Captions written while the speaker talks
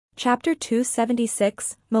Chapter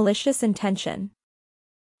 276, Malicious Intention.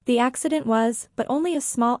 The accident was, but only a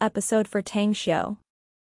small episode for Tang Xiu.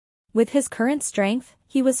 With his current strength,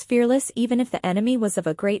 he was fearless even if the enemy was of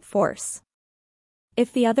a great force.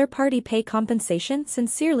 If the other party pay compensation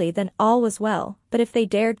sincerely, then all was well, but if they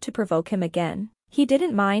dared to provoke him again, he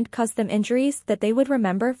didn't mind cause them injuries that they would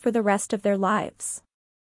remember for the rest of their lives.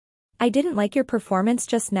 I didn't like your performance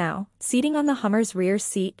just now. Seating on the Hummer's rear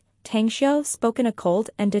seat, Tang Xiu spoke in a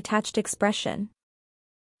cold and detached expression.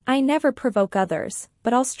 I never provoke others,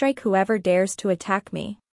 but I'll strike whoever dares to attack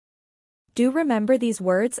me. Do remember these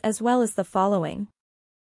words as well as the following.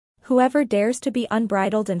 Whoever dares to be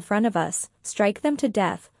unbridled in front of us, strike them to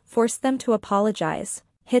death, force them to apologize,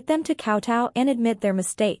 hit them to kowtow and admit their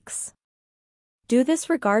mistakes. Do this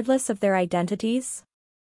regardless of their identities.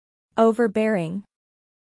 Overbearing.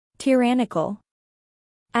 Tyrannical.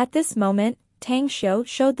 At this moment, Tang Xiu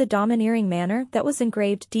showed the domineering manner that was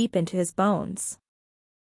engraved deep into his bones.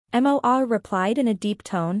 Moa replied in a deep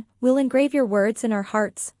tone, "We'll engrave your words in our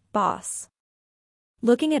hearts, boss."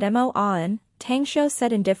 Looking at Moa, Tang Xiu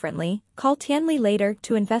said indifferently, "Call Tianli later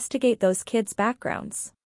to investigate those kids'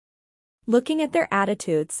 backgrounds. Looking at their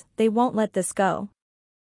attitudes, they won't let this go.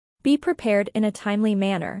 Be prepared in a timely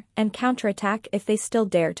manner, and counterattack if they still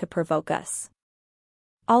dare to provoke us."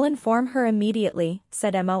 "I'll inform her immediately,"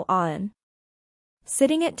 said Moa.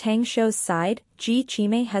 Sitting at Tang Xiu's side, Ji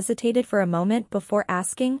Qimei hesitated for a moment before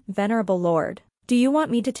asking, "Venerable Lord, do you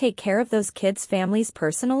want me to take care of those kids' families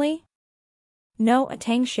personally?" "No,"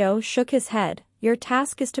 Tang Xiu shook his head, "your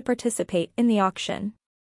task is to participate in the auction.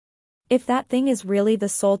 If that thing is really the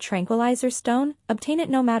soul tranquilizer stone, obtain it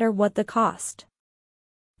no matter what the cost.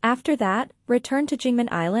 After that, return to Jingmen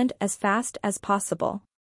Island as fast as possible."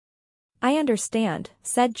 "I understand,"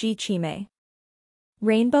 said Ji Qimei.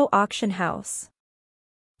 Rainbow Auction House.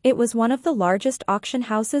 It was one of the largest auction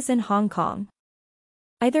houses in Hong Kong.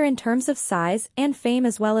 Either in terms of size and fame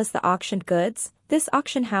as well as the auctioned goods, this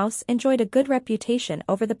auction house enjoyed a good reputation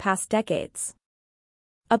over the past decades.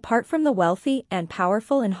 Apart from the wealthy and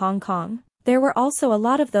powerful in Hong Kong, there were also a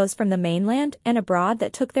lot of those from the mainland and abroad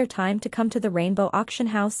that took their time to come to the Rainbow Auction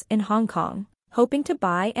House in Hong Kong, hoping to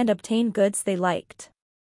buy and obtain goods they liked.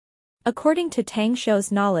 According to Tang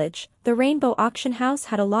Xiu's knowledge, the Rainbow Auction House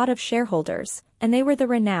had a lot of shareholders, and they were the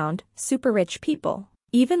renowned, super-rich people.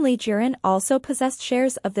 Even Li Jiren also possessed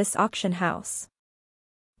shares of this auction house.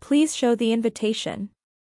 "Please show the invitation."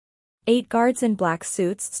 8 guards in black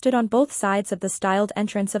suits stood on both sides of the styled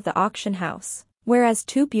entrance of the auction house, whereas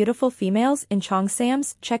 2 beautiful females in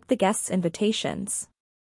cheongsams checked the guests' invitations.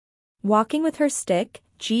 Walking with her stick,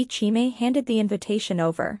 Ji Qimei handed the invitation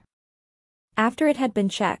over. After it had been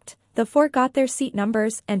checked, the 4 got their seat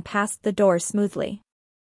numbers and passed the door smoothly.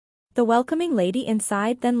 The welcoming lady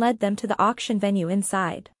inside then led them to the auction venue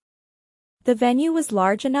inside. The venue was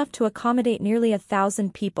large enough to accommodate nearly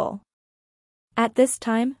 1,000 people. At this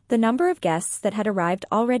time, the number of guests that had arrived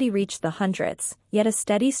already reached the hundreds, yet a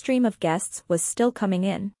steady stream of guests was still coming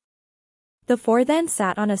in. The 4 then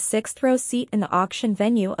sat on a 6th-row seat in the auction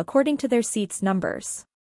venue according to their seats' numbers.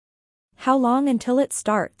 "How long until it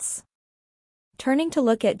starts?" Turning to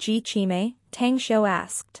look at Ji Qimei, Tang Xiu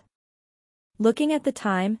asked. Looking at the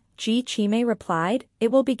time, Ji Qimei replied,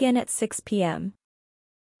 "It will begin at 6 p.m.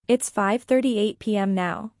 It's 5:38 p.m.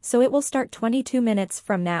 now, so it will start 22 minutes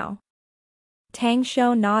from now." Tang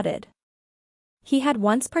Xiu nodded. He had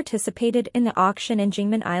once participated in the auction in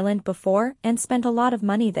Jingmen Island before and spent a lot of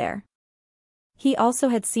money there. He also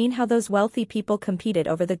had seen how those wealthy people competed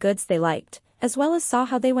over the goods they liked, as well as saw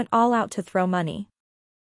how they went all out to throw money.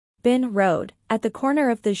 Bin Road, at the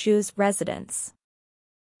corner of the Zhu's residence.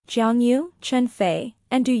 Jiang Yu, Chen Fei,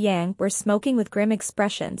 and Du Yang were smoking with grim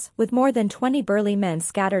expressions, with more than 20 burly men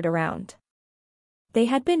scattered around. They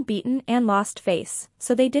had been beaten and lost face,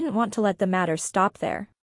 so they didn't want to let the matter stop there.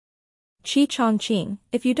 "Qi Chongqing,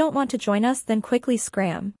 if you don't want to join us then quickly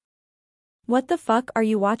scram. What the fuck are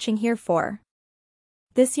you watching here for?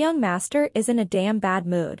 This young master is in a damn bad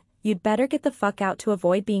mood, you'd better get the fuck out to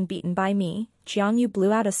avoid being beaten by me." Jiang Yu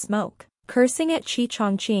blew out a smoke, cursing at Qi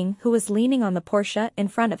Chongqing who was leaning on the Porsche in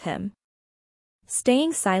front of him.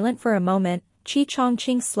 Staying silent for a moment, Qi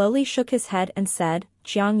Chongqing slowly shook his head and said,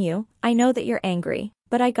 "Jiang Yu, I know that you're angry,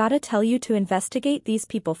 but I gotta tell you to investigate these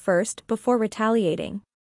people first before retaliating.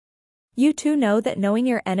 You too know that knowing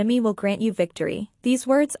your enemy will grant you victory. These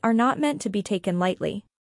words are not meant to be taken lightly.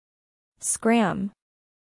 Scram."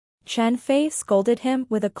 Chen Fei scolded him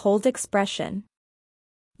with a cold expression.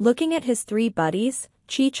 Looking at his 3 buddies,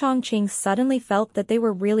 Qi Chongqing suddenly felt that they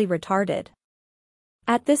were really retarded.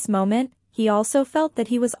 At this moment, he also felt that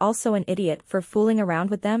he was also an idiot for fooling around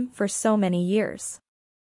with them for so many years.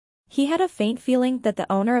 He had a faint feeling that the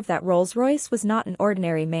owner of that Rolls-Royce was not an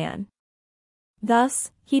ordinary man.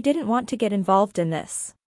 Thus, he didn't want to get involved in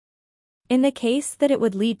this. In the case that it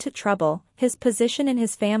would lead to trouble, his position in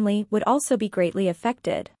his family would also be greatly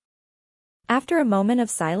affected. After a moment of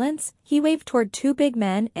silence, he waved toward two big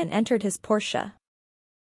men and entered his Porsche.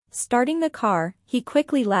 Starting the car, he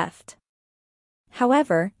quickly left.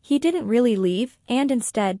 However, he didn't really leave and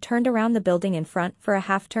instead turned around the building in front for a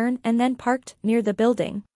half-turn and then parked near the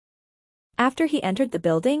building. After he entered the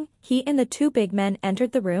building, he and the two big men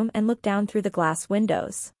entered the room and looked down through the glass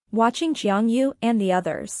windows, watching Jiangyu and the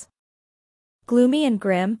others. Gloomy and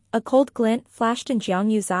grim, a cold glint flashed in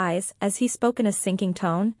Jiangyu's eyes as he spoke in a sinking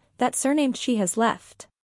tone, "That surnamed she has left.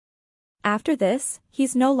 After this,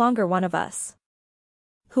 he's no longer one of us.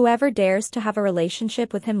 Whoever dares to have a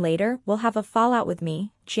relationship with him later will have a fallout with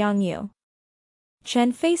me, Jiangyu."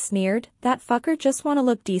 Chen Fei sneered, "That fucker just wanna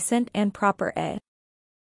look decent and proper, eh?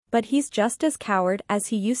 But he's just as coward as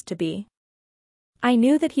he used to be. I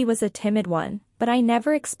knew that he was a timid one, but I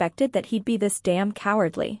never expected that he'd be this damn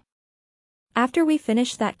cowardly. After we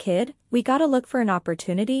finish that kid, we gotta look for an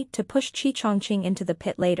opportunity to push Chi Chongqing into the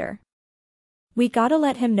pit later. We gotta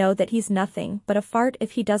let him know that he's nothing but a fart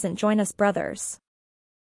if he doesn't join us brothers."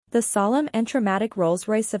 The solemn and traumatic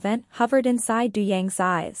Rolls-Royce event hovered inside Du Yang's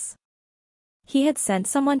eyes. He had sent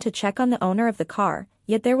someone to check on the owner of the car,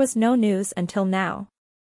 yet there was no news until now.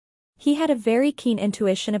 He had a very keen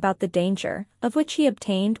intuition about the danger, of which he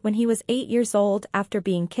obtained when he was 8 years old after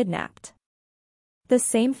being kidnapped. The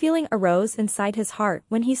same feeling arose inside his heart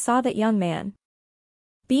when he saw that young man.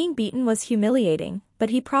 Being beaten was humiliating, but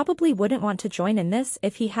he probably wouldn't want to join in this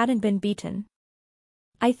if he hadn't been beaten.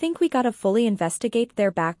 "I think we gotta fully investigate their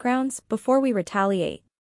backgrounds before we retaliate.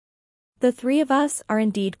 The three of us are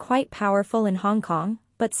indeed quite powerful in Hong Kong,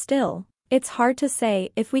 but still, it's hard to say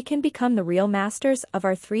if we can become the real masters of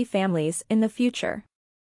our three families in the future.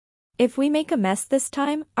 If we make a mess this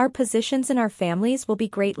time, our positions in our families will be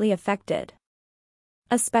greatly affected.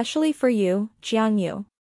 Especially for you, Jiangyu.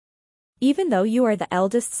 Even though you are the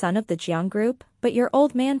eldest son of the Jiang group, but your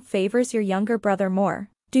old man favors your younger brother more."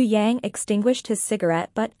 Du Yang extinguished his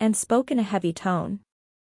cigarette butt and spoke in a heavy tone.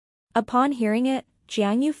 Upon hearing it,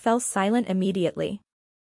 Jiangyu fell silent immediately.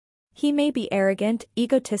 He may be arrogant,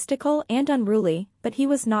 egotistical and unruly, but he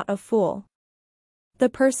was not a fool. The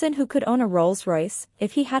person who could own a Rolls-Royce,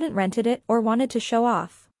 if he hadn't rented it or wanted to show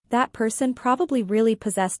off, that person probably really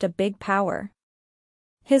possessed a big power.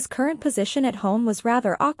 His current position at home was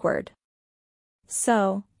rather awkward.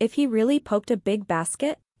 So, if he really poked a big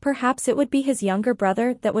basket, perhaps it would be his younger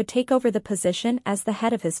brother that would take over the position as the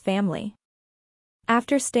head of his family.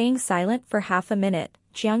 After staying silent for half a minute,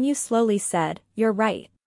 Jiangyu slowly said, "You're right.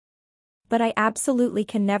 But I absolutely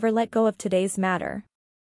can never let go of today's matter.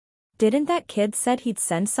 Didn't that kid said he'd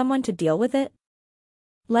send someone to deal with it?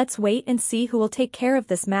 Let's wait and see who will take care of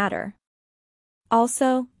this matter.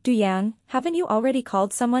 Also, Du Yang, haven't you already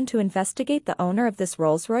called someone to investigate the owner of this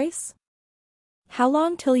Rolls-Royce? How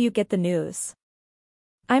long till you get the news?"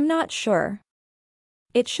 "I'm not sure.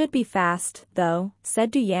 It should be fast, though,"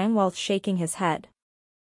 said Du Yang while shaking his head.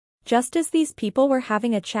 Just as these people were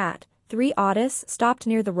having a chat, 3 Autos stopped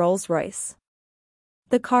near the Rolls-Royce.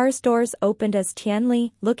 The car's doors opened as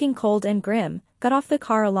Tianli, looking cold and grim, got off the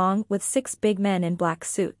car along with 6 big men in black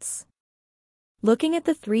suits. Looking at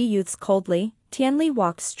the 3 youths coldly, Tianli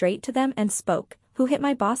walked straight to them and spoke, "Who hit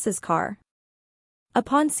my boss's car?"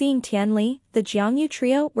 Upon seeing Tianli, the Jiangyu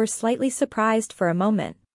trio were slightly surprised for a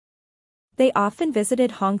moment. They often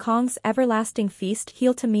visited Hong Kong's everlasting feast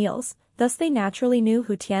Heel to Meals, thus they naturally knew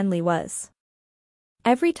who Tianli was.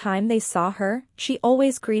 Every time they saw her, she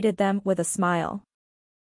always greeted them with a smile.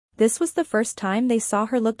 This was the first time they saw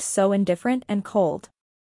her looked so indifferent and cold.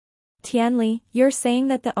 "Tianli, you're saying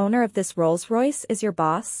that the owner of this Rolls-Royce is your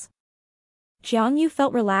boss?" Jiangyu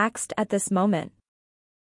felt relaxed at this moment.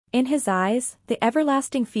 In his eyes, the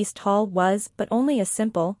everlasting feast hall was but only a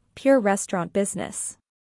simple, pure restaurant business.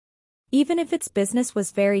 Even if its business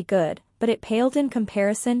was very good, but it paled in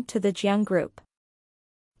comparison to the Jiang group.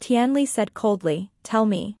 Tianli said coldly, "Tell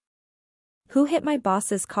me. Who hit my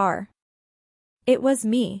boss's car?" "It was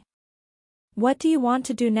me." "What do you want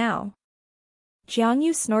to do now?"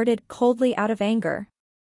 Jiangyu snorted coldly out of anger.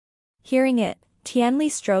 Hearing it,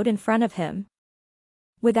 Tianli strode in front of him.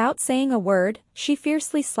 Without saying a word, she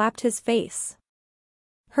fiercely slapped his face.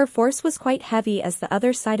 Her force was quite heavy as the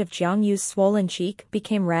other side of Jiangyu's swollen cheek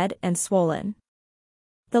became red and swollen.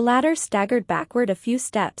 The latter staggered backward a few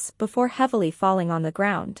steps before heavily falling on the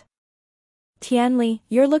ground. "Tianli,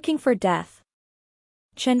 you're looking for death."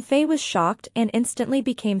 Chen Fei was shocked and instantly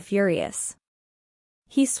became furious.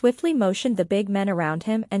 He swiftly motioned the big men around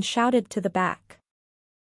him and shouted to the back.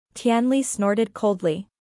 Tianli snorted coldly.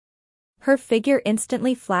 Her figure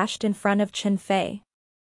instantly flashed in front of Chen Fei.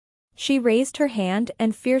 She raised her hand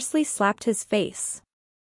and fiercely slapped his face.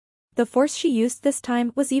 The force she used this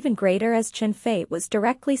time was even greater as Chen Fei was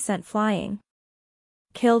directly sent flying.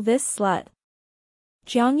 Kill this slut.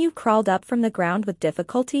 Jiang Yu crawled up from the ground with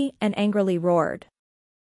difficulty and angrily roared.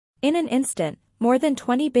 In an instant, more than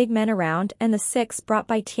 20 big men around and the 6 brought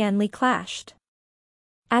by Tianli clashed.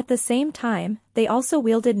 At the same time, they also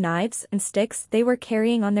wielded knives and sticks they were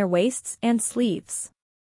carrying on their waists and sleeves.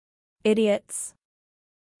 Idiots.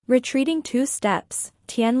 Retreating 2 steps,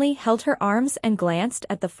 Tianli held her arms and glanced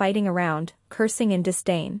at the fighting around, cursing in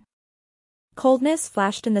disdain. Coldness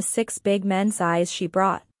flashed in the 6 big men's eyes she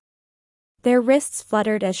brought. Their wrists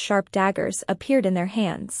fluttered as sharp daggers appeared in their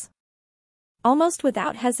hands. Almost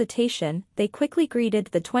without hesitation, they quickly greeted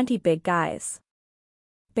the 20 big guys.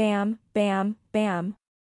 Bam, bam, bam.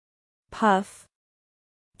 Puff.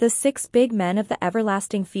 The 6 big men of the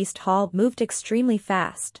Everlasting Feast Hall moved extremely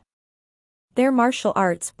fast. Their martial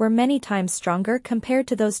arts were many times stronger compared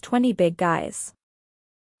to those 20 big guys.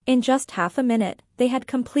 In just half a minute, they had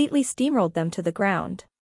completely steamrolled them to the ground.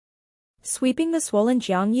 Sweeping the swollen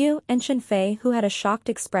Jiang Yu and Chen Fei who had a shocked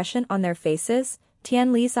expression on their faces,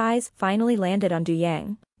 Tian Li's eyes finally landed on Du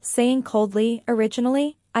Yang, saying coldly,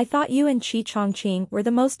 "Originally, I thought you and Qi Chongqing were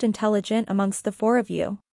the most intelligent amongst the 4 of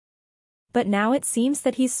you. But now it seems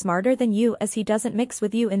that he's smarter than you as he doesn't mix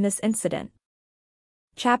with you in this incident."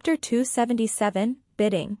 Chapter 277,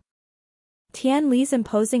 Bidding. Tian Li's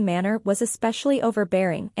imposing manner was especially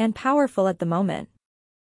overbearing and powerful at the moment.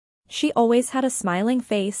 She always had a smiling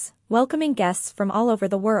face, welcoming guests from all over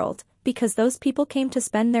the world, because those people came to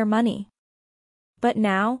spend their money. But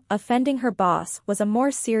now, offending her boss was a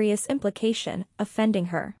more serious implication, offending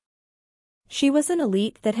her. She was an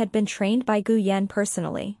elite that had been trained by Gu Yan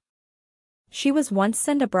personally. She was once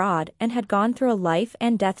sent abroad and had gone through a life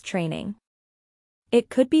and death training. It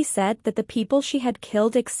could be said that the people she had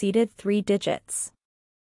killed exceeded 3 digits.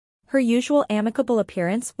 Her usual amicable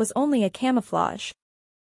appearance was only a camouflage.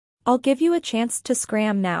 "I'll give you a chance to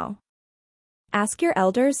scram now. Ask your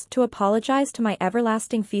elders to apologize to my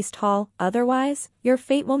Everlasting Feast Hall, otherwise, your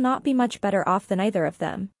fate will not be much better off than either of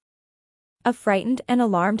them." A frightened and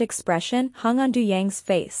alarmed expression hung on Du Yang's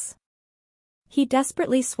face. He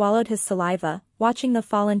desperately swallowed his saliva, watching the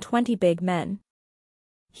fallen 20 big men.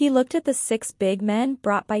 He looked at the 6 big men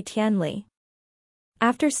brought by Tianli.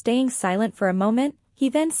 After staying silent for a moment, he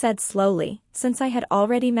then said slowly, "Since I had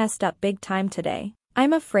already messed up big time today,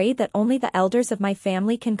 I'm afraid that only the elders of my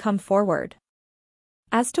family can come forward.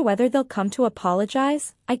 As to whether they'll come to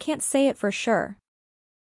apologize, I can't say it for sure.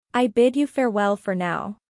 I bid you farewell for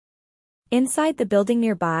now." Inside the building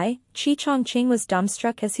nearby, Qi Chongqing was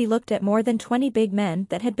dumbstruck as he looked at more than 20 big men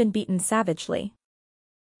that had been beaten savagely.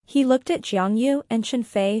 He looked at Jiang Yu and Chen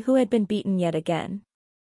Fei who had been beaten yet again.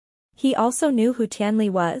 He also knew who Tianli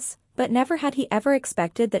was, but never had he ever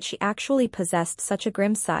expected that she actually possessed such a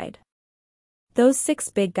grim side. Those 6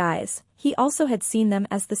 big guys, he also had seen them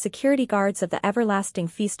as the security guards of the Everlasting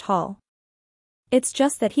Feast Hall. It's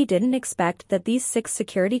just that he didn't expect that these 6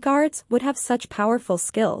 security guards would have such powerful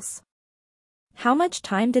skills. How much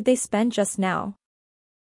time did they spend just now?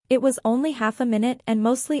 It was only half a minute and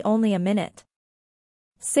mostly only a minute.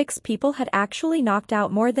 6 people had actually knocked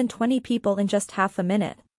out more than 20 people in just half a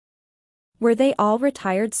minute. Were they all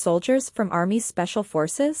retired soldiers from Army's Special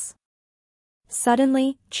Forces?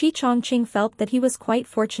 Suddenly, Qi Chongqing felt that he was quite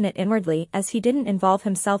fortunate inwardly as he didn't involve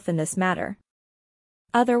himself in this matter.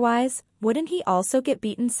 Otherwise, wouldn't he also get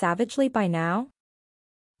beaten savagely by now?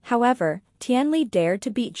 However, Tianli dared to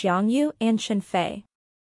beat Jiang Yu and Chen Fei.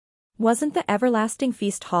 Wasn't the Everlasting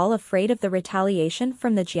Feast Hall afraid of the retaliation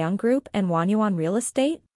from the Jiang Group and Wanyuan Real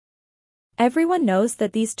Estate? Everyone knows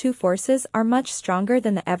that these 2 forces are much stronger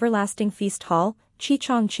than the Everlasting Feast Hall. Qi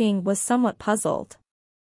Chongqing was somewhat puzzled.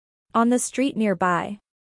 On the street nearby.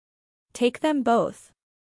 "Take them both.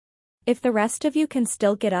 If the rest of you can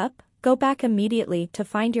still get up, go back immediately to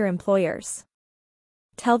find your employers.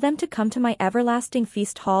 Tell them to come to my Everlasting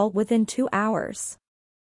Feast Hall within 2 hours.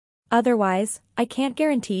 Otherwise, I can't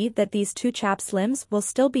guarantee that these 2 chaps' limbs will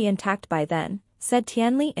still be intact by then," said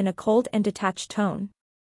Tianli in a cold and detached tone.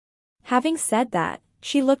 Having said that,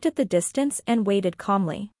 she looked at the distance and waited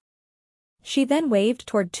calmly. She then waved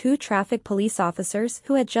toward 2 traffic police officers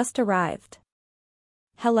who had just arrived.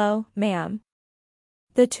 "Hello, ma'am."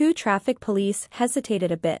 The 2 traffic police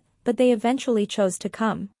hesitated a bit, but they eventually chose to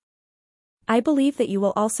come. "I believe that you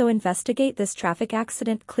will also investigate this traffic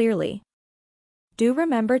accident clearly. Do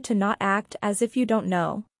remember to not act as if you don't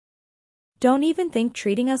know. Don't even think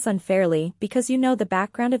treating us unfairly because you know the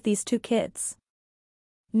background of these two kids.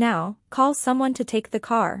 Now, call someone to take the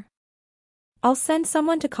car. I'll send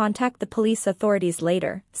someone to contact the police authorities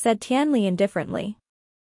later, said Tianli indifferently.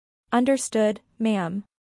 Understood, ma'am.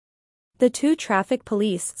 The two traffic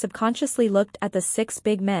police subconsciously looked at the 6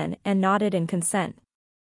 big men and nodded in consent.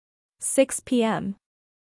 6 p.m.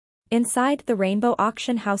 Inside the Rainbow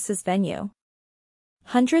Auction House's venue.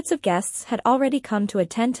 Hundreds of guests had already come to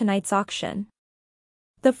attend tonight's auction.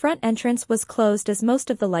 The front entrance was closed as most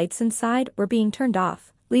of the lights inside were being turned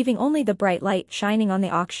off, leaving only the bright light shining on the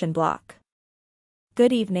auction block.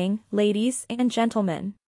 Good evening, ladies and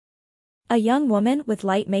gentlemen. A young woman with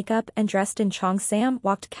light makeup and dressed in cheongsam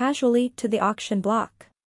walked casually to the auction block.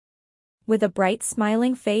 With a bright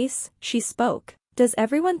smiling face, she spoke. Does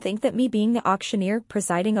everyone think that me being the auctioneer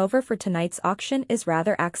presiding over for tonight's auction is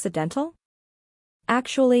rather accidental?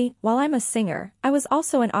 Actually, while I'm a singer, I was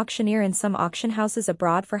also an auctioneer in some auction houses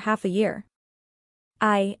abroad for half a year.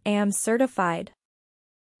 I am certified.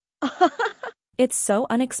 It's so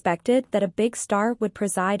unexpected that a big star would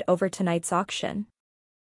preside over tonight's auction.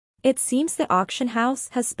 It seems the auction house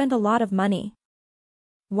has spent a lot of money.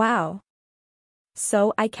 Wow.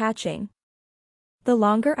 So eye-catching. The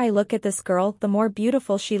longer I look at this girl, the more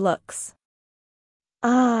beautiful she looks.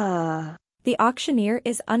 The auctioneer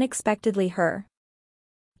is unexpectedly her.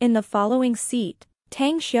 In the following seat,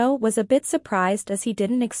 Tang Xiu was a bit surprised as he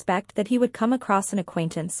didn't expect that he would come across an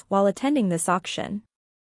acquaintance while attending this auction.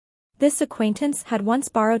 This acquaintance had once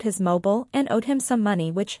borrowed his mobile and owed him some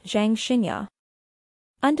money, which Zhang Xinya.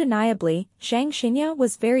 Undeniably, Zhang Xinya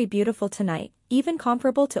was very beautiful tonight, even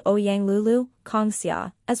comparable to Ouyang Lulu,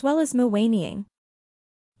 Kongxia, as well as Mu Weining.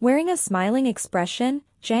 Wearing a smiling expression,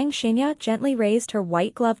 Zhang Xinya gently raised her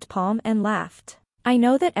white-gloved palm and laughed. I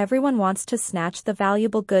know that everyone wants to snatch the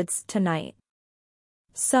valuable goods tonight.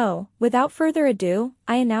 So, without further ado,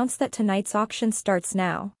 I announce that tonight's auction starts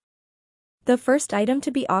now. The first item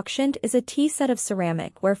to be auctioned is a tea set of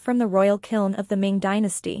ceramic ware from the royal kiln of the Ming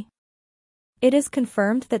dynasty. It is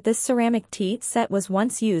confirmed that this ceramic tea set was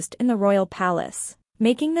once used in the royal palace,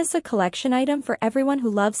 making this a collection item for everyone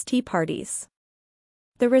who loves tea parties.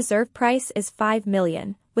 The reserve price is 5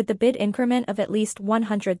 million, with the bid increment of at least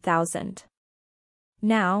 100,000.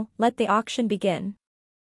 Now, let the auction begin.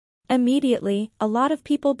 Immediately, a lot of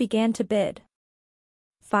people began to bid.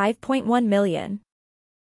 5.1 million.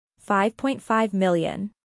 5.5 million.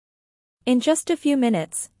 In just a few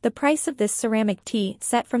minutes, the price of this ceramic tea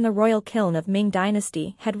set from the royal kiln of Ming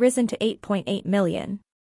dynasty had risen to 8.8 million.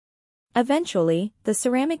 Eventually, the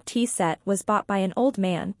ceramic tea set was bought by an old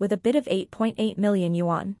man with a bid of 8.8 million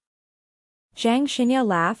yuan. Zhang Xinya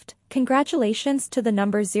laughed. Congratulations to the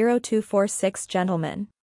number 0246 gentleman.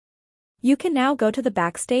 You can now go to the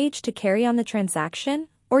backstage to carry on the transaction,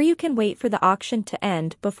 or you can wait for the auction to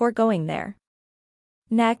end before going there.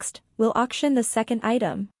 Next, we'll auction the second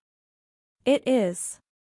item. It is.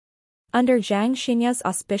 Under Zhang Xinya's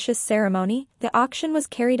auspicious ceremony, the auction was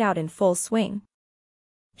carried out in full swing.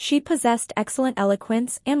 She possessed excellent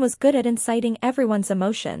eloquence and was good at inciting everyone's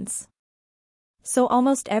emotions. So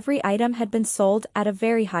almost every item had been sold at a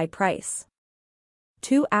very high price.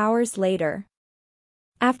 2 hours later.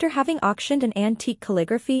 After having auctioned an antique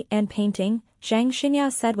calligraphy and painting, Zhang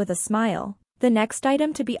Xinya said with a smile, the next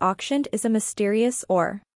item to be auctioned is a mysterious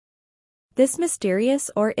ore. This mysterious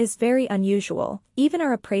ore is very unusual, even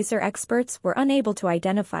our appraiser experts were unable to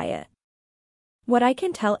identify it. What I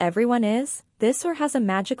can tell everyone is, this ore has a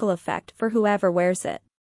magical effect for whoever wears it.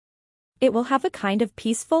 It will have a kind of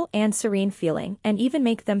peaceful and serene feeling and even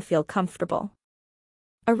make them feel comfortable.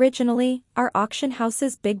 Originally, our auction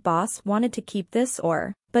house's big boss wanted to keep this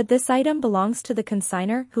ore, but this item belongs to the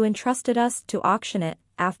consignor who entrusted us to auction it,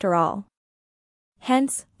 after all.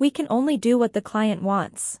 Hence, we can only do what the client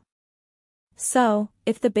wants. So,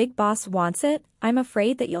 if the big boss wants it, I'm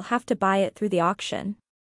afraid that you'll have to buy it through the auction.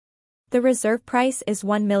 The reserve price is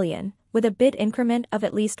 1 million, with a bid increment of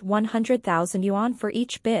at least 100,000 yuan for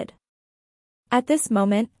each bid. At this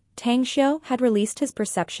moment, Tang Xiu had released his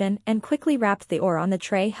perception and quickly wrapped the ore on the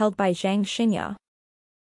tray held by Zhang Xinya.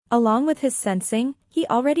 Along with his sensing, he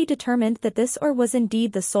already determined that this ore was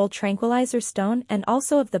indeed the soul tranquilizer stone and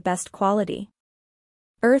also of the best quality.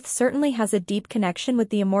 Earth certainly has a deep connection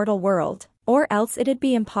with the immortal world, or else it'd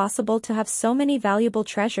be impossible to have so many valuable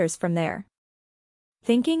treasures from there.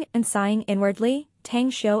 Thinking and sighing inwardly,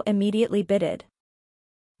 Tang Xiu immediately bidded.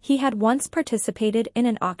 He had once participated in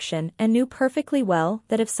an auction and knew perfectly well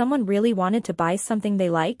that if someone really wanted to buy something they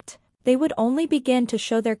liked, they would only begin to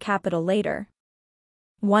show their capital later.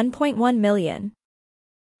 1.1 million.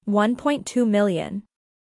 1.2 million.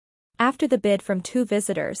 After the bid from 2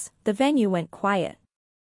 visitors, the venue went quiet.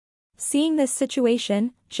 Seeing this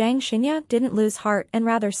situation, Zhang Xinya didn't lose heart and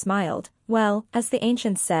rather smiled. Well, as the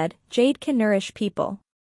ancients said, jade can nourish people.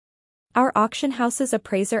 Our auction house's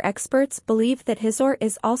appraiser experts believe that his ore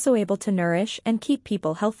is also able to nourish and keep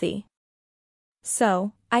people healthy.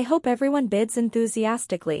 So, I hope everyone bids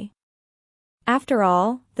enthusiastically. After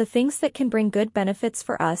all, the things that can bring good benefits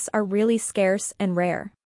for us are really scarce and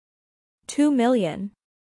rare. 2 million.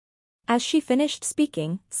 As she finished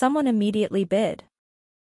speaking, someone immediately bid.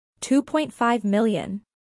 2.5 million.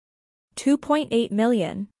 2.8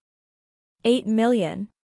 million. 8 million.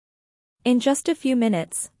 In just a few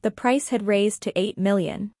minutes, the price had raised to 8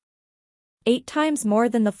 million. 8 times more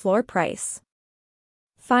than the floor price.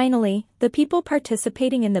 Finally, the people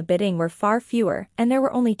participating in the bidding were far fewer, and there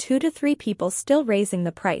were only 2 to 3 people still raising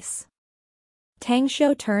the price. Tang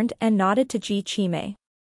Xiu turned and nodded to Ji Qimei.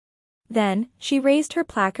 Then, she raised her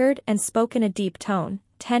placard and spoke in a deep tone.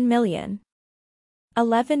 10 million.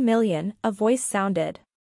 11 million, a voice sounded.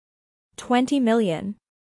 20 million.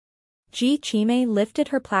 Ji Qimei lifted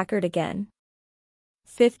her placard again.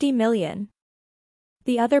 50 million.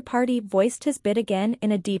 The other party voiced his bid again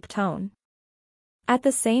in a deep tone. At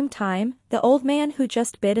the same time, the old man who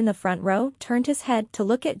just bid in the front row turned his head to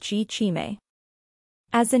look at Ji Qimei.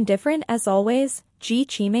 As indifferent as always, Ji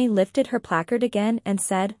Qimei lifted her placard again and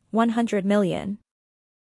said, 100 million.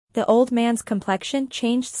 The old man's complexion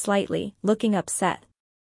changed slightly, looking upset.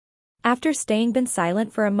 After staying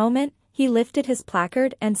silent for a moment, he lifted his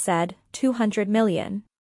placard and said, 200 million.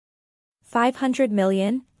 500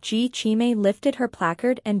 million, Ji Qimei lifted her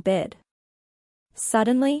placard and bid.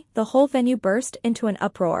 Suddenly, the whole venue burst into an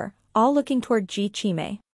uproar, all looking toward Ji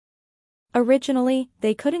Qimei. Originally,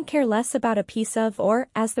 they couldn't care less about a piece of ore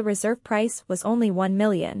as the reserve price was only 1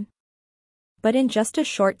 million. But in just a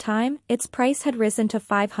short time, its price had risen to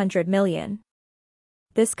 500 million.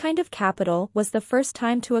 This kind of capital was the first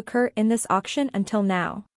time to occur in this auction until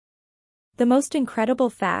now. The most incredible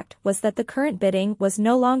fact was that the current bidding was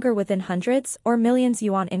no longer within hundreds or millions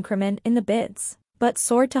yuan increment in the bids, but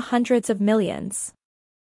soared to hundreds of millions.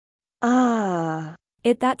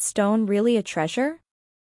 Is that stone really a treasure?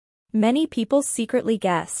 Many people secretly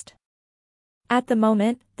guessed. At the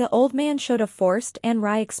moment, the old man showed a forced and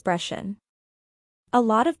wry expression. A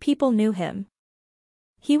lot of people knew him.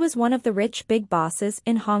 He was one of the rich big bosses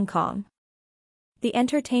in Hong Kong. The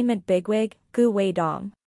entertainment bigwig, Gu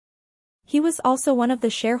Weidong. He was also one of the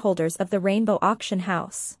shareholders of the Rainbow Auction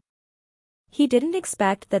House. He didn't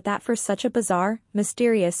expect that for such a bizarre,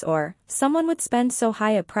 mysterious ore, someone would spend so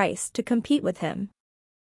high a price to compete with him.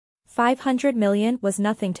 500 million was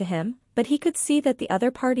nothing to him, but he could see that the other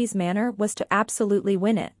party's manner was to absolutely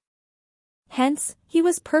win it. Hence, he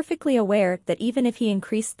was perfectly aware that even if he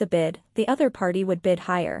increased the bid, the other party would bid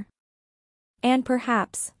higher. And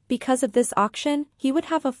perhaps, because of this auction, he would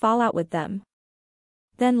have a fallout with them.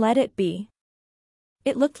 Then let it be.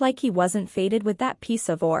 It looked like he wasn't fated with that piece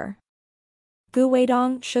of ore. Gu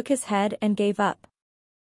Weidong shook his head and gave up.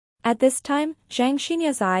 At this time, Zhang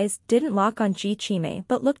Xinya's eyes didn't lock on Ji Qimei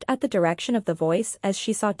but looked at the direction of the voice as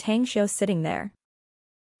she saw Tang Xiu sitting there.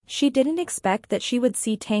 She didn't expect that she would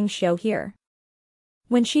see Tang Xiu here.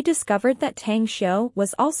 When she discovered that Tang Xiu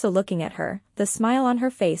was also looking at her, the smile on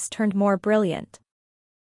her face turned more brilliant.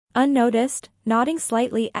 Unnoticed, nodding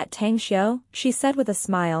slightly at Tang Xiu, she said with a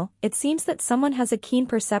smile, "It seems that someone has a keen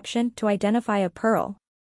perception to identify a pearl.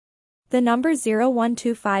 The number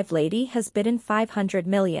 0125 lady has bidden 500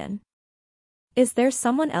 million. Is there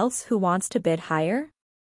someone else who wants to bid higher?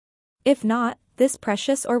 If not, this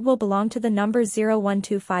precious ore will belong to the number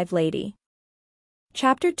 0125 lady."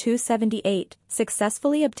 Chapter 278,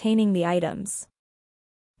 Successfully Obtaining the Items.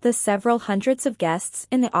 The several hundreds of guests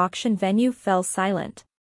in the auction venue fell silent.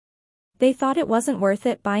 They thought it wasn't worth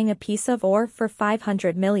it buying a piece of ore for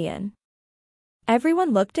 500 million.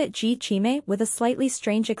 Everyone looked at Ji Qimei with a slightly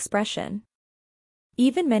strange expression.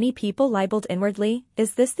 Even many people libeled inwardly,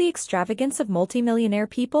 "Is this the extravagance of multimillionaire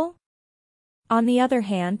people?" On the other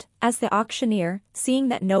hand, as the auctioneer, seeing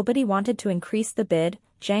that nobody wanted to increase the bid,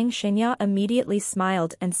 Zhang Xinya immediately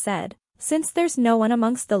smiled and said, "Since there's no one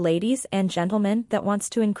amongst the ladies and gentlemen that wants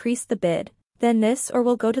to increase the bid, then this ore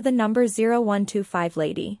will go to the number 0125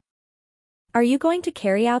 lady. Are you going to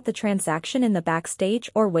carry out the transaction in the backstage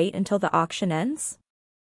or wait until the auction ends?"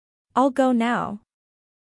 "I'll go now."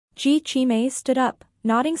 Ji Qimei stood up,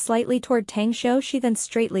 nodding slightly toward Tang Xiu. She then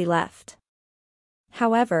straightly left.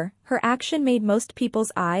 However, her action made most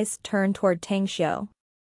people's eyes turn toward Tang Xiu.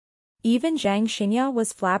 Even Zhang Xinya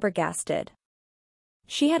was flabbergasted.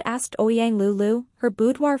 She had asked Ouyang Lulu, her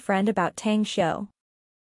boudoir friend, about Tang Xiu.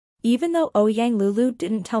 Even though Ouyang Lulu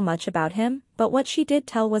didn't tell much about him, but what she did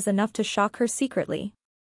tell was enough to shock her secretly.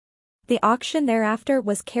 The auction thereafter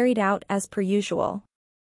was carried out as per usual.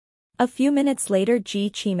 A few minutes later Ji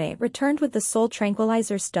Qimei returned with the soul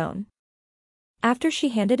tranquilizer stone. After she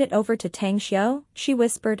handed it over to Tang Xiu, she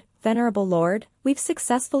whispered, "Venerable Lord, we've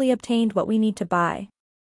successfully obtained what we need to buy.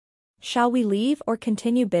 Shall we leave or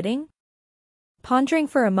continue bidding?" Pondering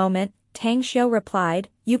for a moment, Tang Xiu replied,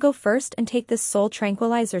 "You go first and take this soul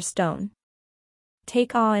tranquilizer stone.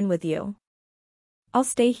 Take on with you. I'll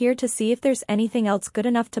stay here to see if there's anything else good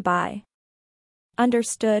enough to buy."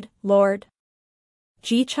 "Understood, Lord."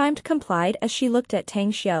 Ji chimed complied as she looked at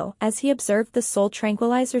Tang Xiu as he observed the soul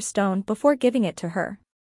tranquilizer stone before giving it to her.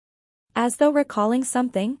 As though recalling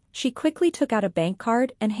something, she quickly took out a bank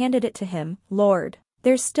card and handed it to him. "Lord,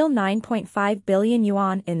 there's still 9.5 billion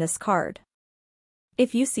yuan in this card.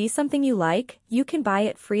 If you see something you like, you can buy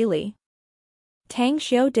it freely." Tang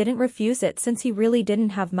Xiu didn't refuse it since he really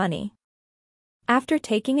didn't have money. After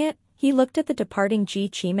taking it, he looked at the departing Ji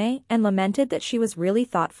Qimei and lamented that she was really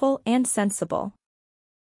thoughtful and sensible.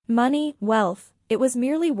 Money, wealth, it was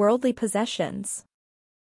merely worldly possessions.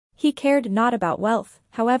 He cared not about wealth,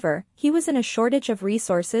 however, he was in a shortage of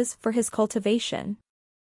resources for his cultivation.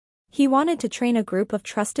 He wanted to train a group of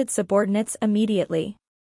trusted subordinates immediately.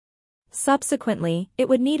 Subsequently, it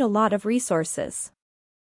would need a lot of resources.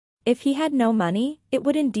 If he had no money, it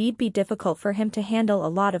would indeed be difficult for him to handle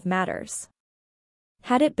a lot of matters.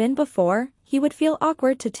 Had it been before, he would feel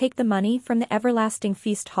awkward to take the money from the everlasting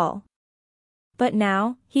feast hall. But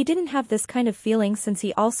now, he didn't have this kind of feeling since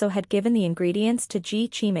he also had given the ingredients to Ji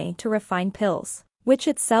Qimei to refine pills, which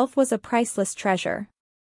itself was a priceless treasure.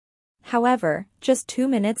 However, just 2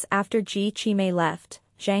 minutes after Ji Qimei left,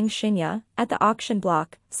 Zhang Xinya, at the auction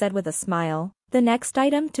block, said with a smile, "The next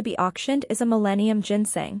item to be auctioned is a Millennium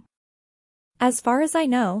Ginseng. As far as I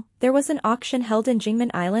know, there was an auction held in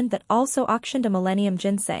Jingmen Island that also auctioned a Millennium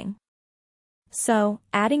Ginseng. So,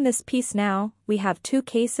 adding this piece now, we have 2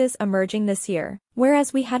 cases emerging this year,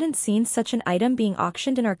 whereas we hadn't seen such an item being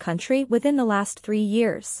auctioned in our country within the last 3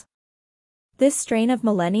 years. This strain of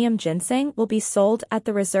Millennium Ginseng will be sold at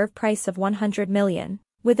the reserve price of 100 million,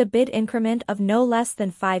 with a bid increment of no less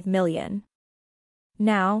than 5 million.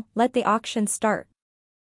 Now, let the auction start."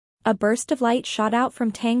 A burst of light shot out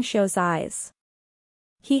from Tang Xiu's eyes.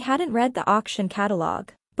 He hadn't read the auction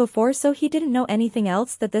catalogue before, so he didn't know anything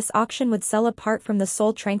else that this auction would sell apart from the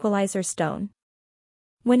soul tranquilizer stone.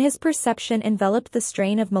 When his perception enveloped the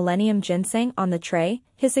strain of Millennium Ginseng on the tray,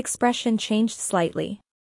 his expression changed slightly.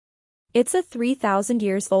 "It's a 3,000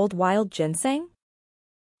 years old wild ginseng?"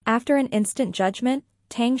 After an instant judgment,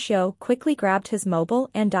 Tang Xiu quickly grabbed his mobile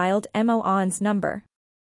and dialed Mo On's number.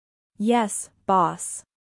 "Yes, boss."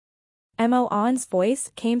 Mo On's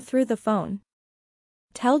voice came through the phone.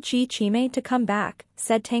 "Tell Ji Qimei to come back,"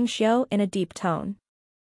 said Tang Xiu in a deep tone.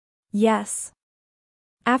 "Yes."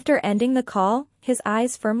 After ending the call, his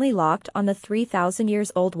eyes firmly locked on the 3,000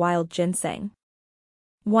 years old wild ginseng.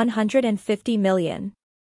 150 million.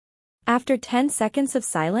 After 10 seconds of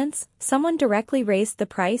silence, someone directly raised the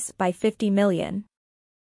price by 50 million.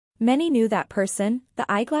 Many knew that person, the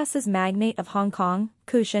eyeglasses magnate of Hong Kong,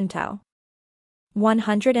 Ku Xintao.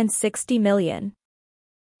 160 million.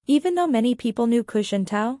 Even though many people knew Ku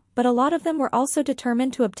Xintao, but a lot of them were also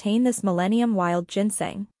determined to obtain this Millennium Wild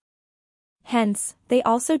Ginseng. Hence, they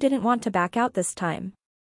also didn't want to back out this time.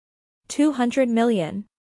 200 million.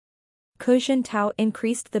 Ku Xintao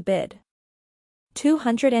increased the bid.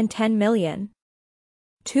 210 million.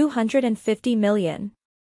 250 million.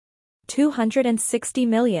 260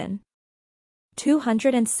 million.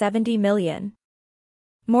 270 million.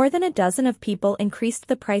 More than a dozen of people increased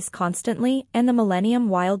the price constantly, and the Millennium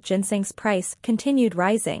Wild Ginseng's price continued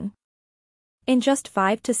rising. In just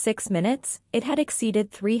 5 to 6 minutes, it had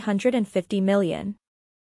exceeded 350 million.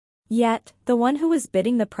 Yet, the one who was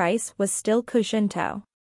bidding the price was still Ku Xintao.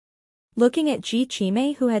 Looking at Ji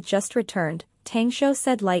Qimei who had just returned, Tang Xiu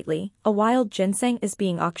said lightly, "A wild ginseng is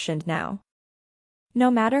being auctioned now.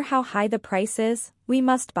 No matter how high the price is, we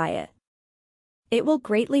must buy it. It will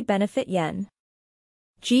greatly benefit Yen."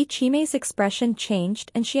 Ji Qimei's expression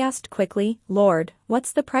changed and she asked quickly, "Lord,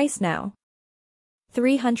 what's the price now?"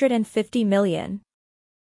 350 million.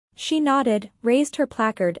 She nodded, raised her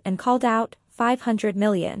placard and called out, 500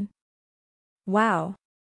 million. Wow.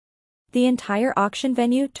 The entire auction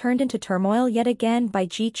venue turned into turmoil yet again by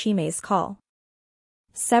Ji Qimei's call.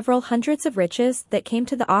 Several hundreds of riches that came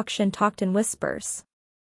to the auction talked in whispers.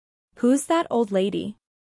 "Who's that old lady?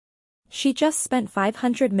 She just spent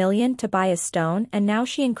 500 million to buy a stone and now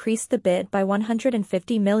she increased the bid by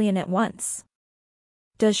 150 million at once.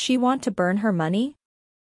 Does she want to burn her money?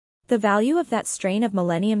 The value of that strain of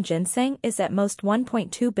Millennium Ginseng is at most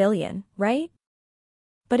 1.2 billion, right?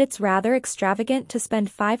 But it's rather extravagant to spend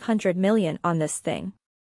 500 million on this thing.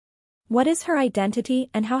 What is her identity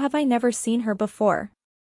and how have I never seen her before?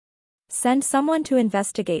 Send someone to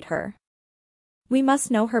investigate her. We must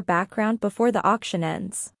know her background before the auction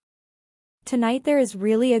ends. Tonight there is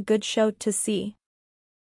really a good show to see.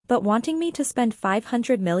 But wanting me to spend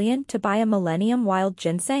 500 million to buy a Millennium Wild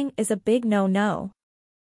Ginseng is a big no-no.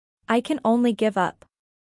 I can only give up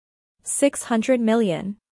 600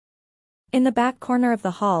 million. In the back corner of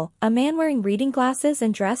the hall, a man wearing reading glasses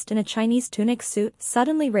and dressed in a Chinese tunic suit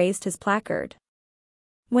suddenly raised his placard.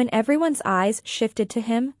 When everyone's eyes shifted to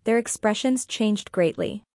him, their expressions changed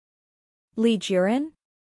greatly. Li Jiren?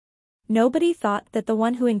 Nobody thought that the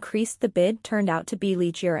one who increased the bid turned out to be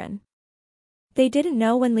Li Jiren. They didn't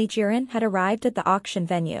know when Li Jiren had arrived at the auction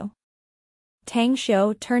venue. Tang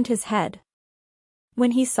Xiu turned his head.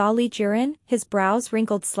 When he saw Li Jiren, his brows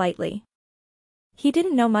wrinkled slightly. He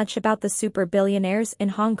didn't know much about the super billionaires in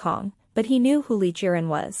Hong Kong, but he knew who Li Jiren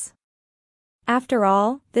was. After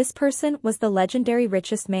all, this person was the legendary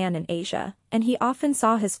richest man in Asia, and he often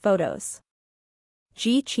saw his photos.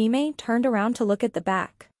 Ji Qimei turned around to look at the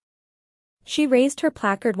back. She raised her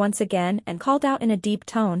placard once again and called out in a deep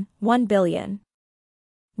tone, 1 billion.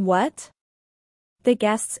 What? The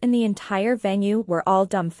guests in the entire venue were all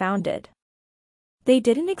dumbfounded. They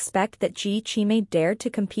didn't expect that Ji Qimei dared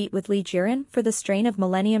to compete with Li Jiren for the strain of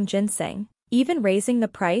Millennium Ginseng, even raising the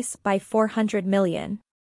price by 400 million.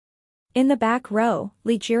 In the back row,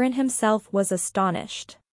 Li Jiren himself was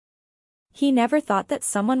astonished. He never thought that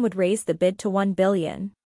someone would raise the bid to 1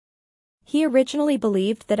 billion. He originally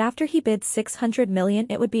believed that after he bid 600 million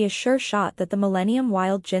it would be a sure shot that the Millennium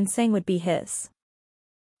Wild Ginseng would be his.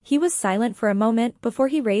 He was silent for a moment before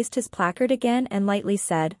he raised his placard again and lightly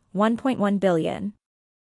said, 1.1 billion.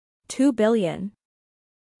 2 billion.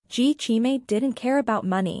 Ji Qimei didn't care about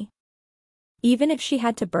money. Even if she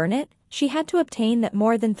had to burn it, she had to obtain that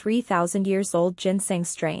more than 3,000 years old ginseng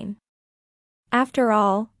strain. After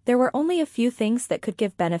all, there were only a few things that could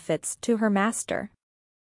give benefits to her master.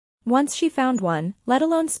 Once she found one, let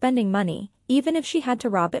alone spending money, even if she had to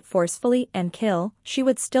rob it forcefully and kill, she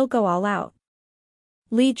would still go all out.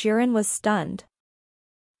 Li Jiren was stunned.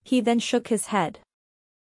 He then shook his head.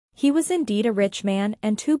 He was indeed a rich man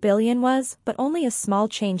and 2 billion was but only a small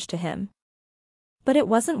change to him. But it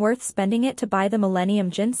wasn't worth spending it to buy the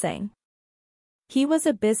Millennium Ginseng. He was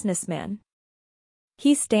a businessman.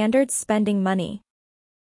 He standard spending money.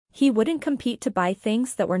 He wouldn't compete to buy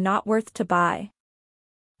things that were not worth to buy.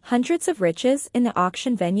 Hundreds of riches in the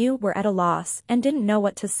auction venue were at a loss and didn't know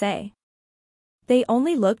what to say. They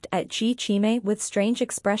only looked at Ji Qimei with strange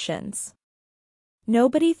expressions.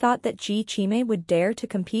 Nobody thought that Ji Qimei would dare to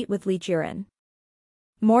compete with Li Jiren.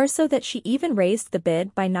 More so that she even raised the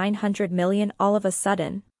bid by 900 million all of a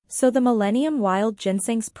sudden, so the Millennium Wild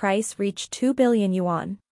Ginseng's price reached 2 billion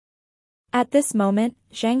yuan. At this moment,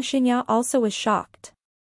 Zhang Xinya also was shocked.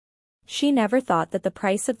 She never thought that the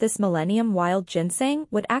price of this Millennium Wild Ginseng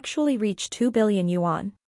would actually reach 2 billion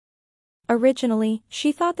yuan. Originally,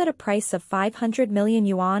 she thought that a price of 500 million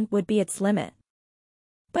yuan would be its limit.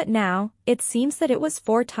 But now, it seems that it was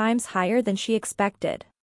 4 times higher than she expected.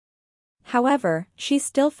 However, she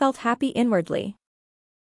still felt happy inwardly.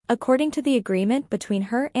 According to the agreement between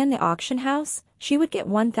her and the auction house, she would get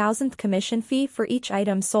 1,000th commission fee for each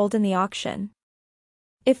item sold in the auction.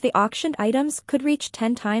 If the auctioned items could reach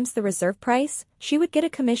 10 times the reserve price, she would get a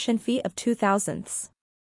commission fee of 2,000ths.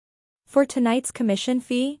 For tonight's commission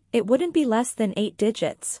fee, it wouldn't be less than 8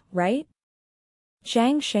 digits, right?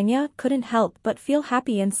 Zhang Xinya couldn't help but feel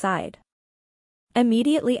happy inside.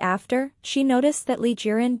 Immediately after, she noticed that Li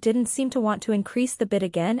Jiren didn't seem to want to increase the bid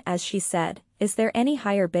again as she said, "Is there any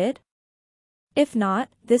higher bid? If not,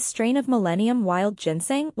 this strain of Millennium Wild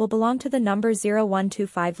Ginseng will belong to the number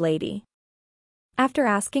 0125 lady." After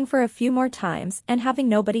asking for a few more times and having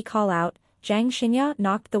nobody call out, Zhang Xinya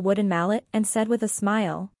knocked the wooden mallet and said with a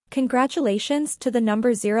smile, "Congratulations to the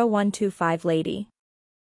number 0125 lady.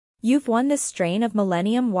 You've won this strain of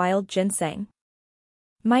Millennium Wild Ginseng.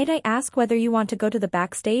 Might I ask whether you want to go to the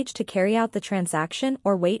backstage to carry out the transaction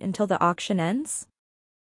or wait until the auction ends?"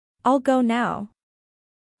 "I'll go now."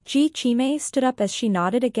 Ji Qimei stood up as she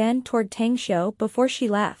nodded again toward Tang Xiu before she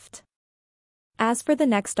left. As for the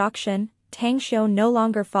next auction, Tang Xiu no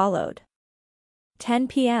longer followed. 10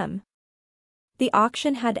 p.m. The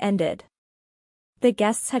auction had ended. The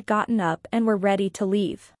guests had gotten up and were ready to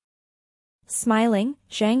leave. Smiling,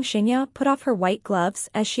 Zhang Xinya put off her white gloves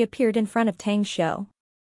as she appeared in front of Tang Xiu.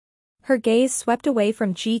 Her gaze swept away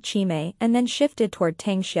from Ji Qimei and then shifted toward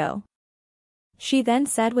Tang Xiu. She then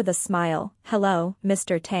said with a smile, "Hello,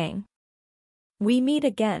 Mr. Tang. We meet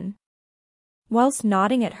again." Whilst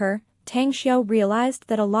nodding at her, Tang Xiao realized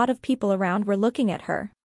that a lot of people around were looking at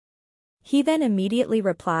her. He then immediately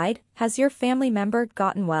replied, "Has your family member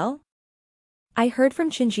gotten well? I heard from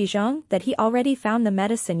Qin Jizhong that he already found the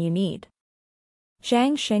medicine you need."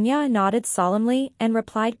 Zhang Xinya nodded solemnly and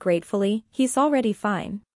replied gratefully, "He's already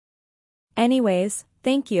fine. Anyways,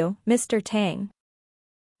 thank you, Mr. Tang.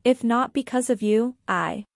 If not because of you,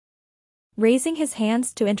 I..." Raising his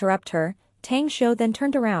hands to interrupt her, Tang Xiao then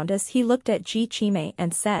turned around as he looked at Ji Qimei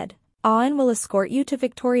and said, "An will escort you to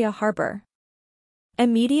Victoria Harbor.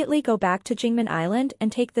 Immediately go back to Jingmen Island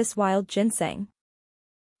and take this wild ginseng.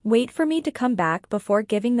 Wait for me to come back before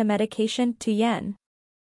giving the medication to Yen."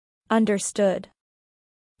 "Understood."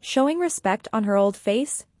 Showing respect on her old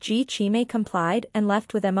face, Ji Qimei complied and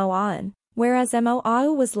left with Mo An, whereas Mo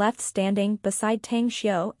Au was left standing beside Tang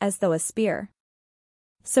Xiao as though a spear.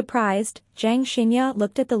 Surprised, Zhang Xinya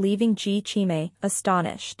looked at the leaving Ji Qimei,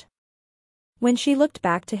 astonished. When she looked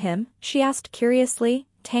back to him, she asked curiously,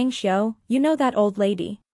 "Tang Xiao, you know that old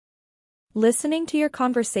lady? Listening to your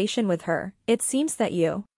conversation with her, it seems that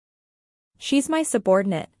you..." "She's my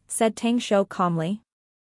subordinate," said Tang Xiao calmly.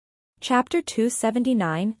 Chapter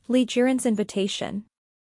 279, Li Jiren's Invitation.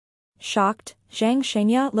 Shocked, Zhang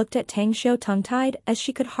Xinya looked at Tang Xiao tongue-tied as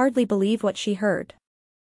she could hardly believe what she heard.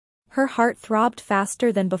 Her heart throbbed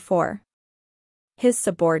faster than before. His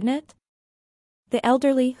subordinate? The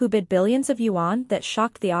elderly who bid billions of yuan that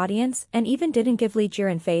shocked the audience and even didn't give Li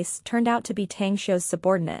Jiren face turned out to be Tang Xiao's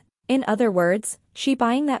subordinate. In other words, she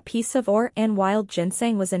buying that piece of ore and wild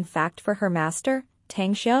ginseng was in fact for her master,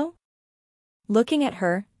 Tang Xiao? Looking at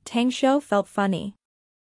her, Tang Xiao felt funny.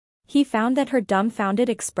 He found that her dumbfounded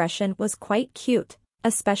expression was quite cute,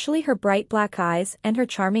 especially her bright black eyes, and her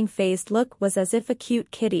charming phased look was as if a cute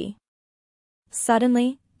kitty.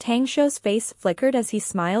 Suddenly, Tang Xiao's face flickered as he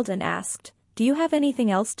smiled and asked, "Do you have anything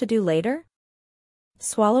else to do later?"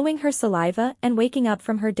 Swallowing her saliva and waking up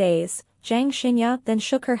from her daze, Zhang Xinya then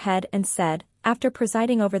shook her head and said, "After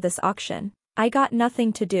presiding over this auction, I got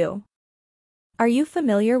nothing to do." "Are you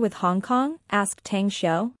familiar with Hong Kong?" asked Tang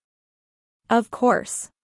Xiao. "Of course.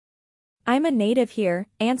 I'm a native here,"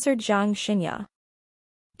 answered Zhang Xinya.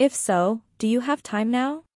 "If so, do you have time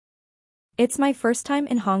now? It's my first time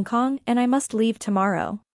in Hong Kong and I must leave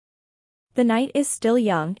tomorrow. The night is still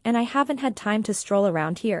young and I haven't had time to stroll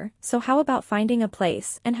around here, so how about finding a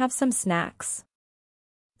place and have some snacks?"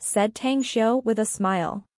 said Tang Xiao with a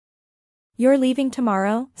smile. "You're leaving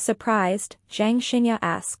tomorrow?" surprised, Zhang Xinya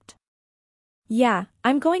asked. "Yeah,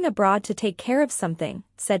 I'm going abroad to take care of something,"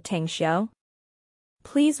 said Tang Xiao.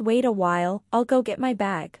 "Please wait a while, I'll go get my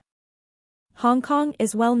bag. Hong Kong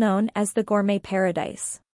is well known as the gourmet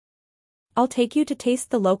paradise. I'll take you to taste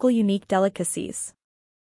the local unique delicacies."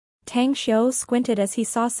 Tang Xiao squinted as he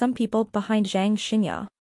saw some people behind Zhang Xinya.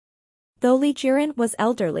 Though Li Jiren was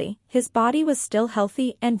elderly, his body was still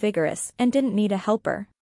healthy and vigorous and didn't need a helper.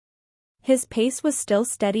 His pace was still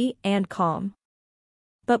steady and calm.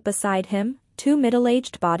 But beside him, two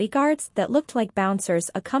middle-aged bodyguards that looked like bouncers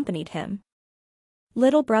accompanied him.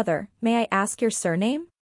 "Little brother, may I ask your surname?"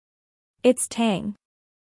 "It's Tang."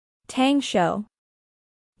 "Tang Xiao."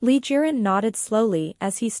 Li Jiren nodded slowly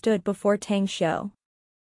as he stood before Tang Xiao.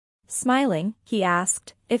 Smiling, he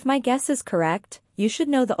asked, "If my guess is correct, you should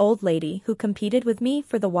know the old lady who competed with me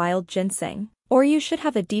for the wild ginseng, or you should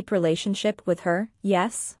have a deep relationship with her,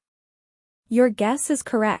 yes?" "Your guess is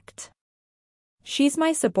correct. She's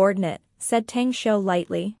my subordinate," said Tang Xiao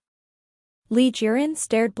lightly. Li Jiren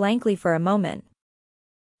stared blankly for a moment.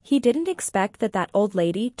 He didn't expect that old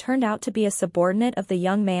lady turned out to be a subordinate of the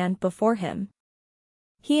young man before him.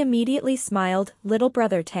 He immediately smiled, "Little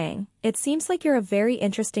brother Tang, it seems like you're a very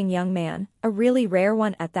interesting young man, a really rare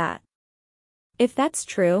one at that. If that's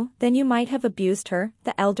true, then you might have abused her,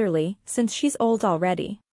 the elderly, since she's old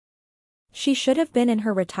already. She should have been in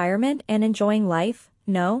her retirement and enjoying life,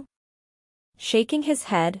 no?" Shaking his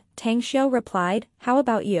head, Tang Xiao replied, "How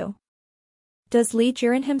about you? Does Li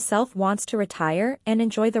Jiren himself wants to retire and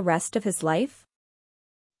enjoy the rest of his life?"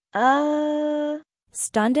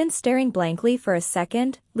 Stunned and staring blankly for a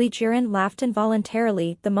second, Li Jiren laughed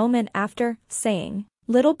involuntarily the moment after, saying,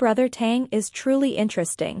 "Little brother Tang is truly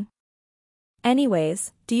interesting.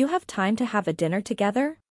 Anyways, do you have time to have a dinner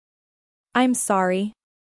together?" "I'm sorry.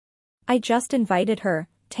 I just invited her,"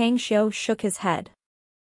 Tang Xiao shook his head.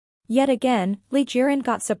 Yet again, Li Jiren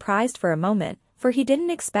got surprised for a moment, for he didn't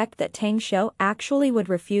expect that Tang Xiao actually would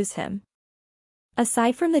refuse him.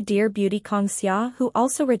 Aside from the dear beauty Kong Xia who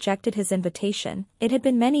also rejected his invitation, it had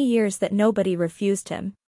been many years that nobody refused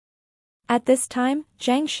him. At this time,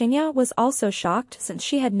 Zhang Xinya was also shocked since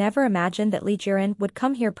she had never imagined that Li Jiren would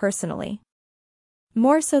come here personally.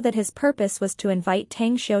 More so that his purpose was to invite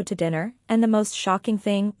Tang Xiu to dinner, and the most shocking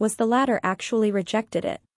thing was the latter actually rejected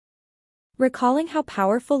it. Recalling how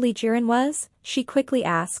powerful Li Jiren was, she quickly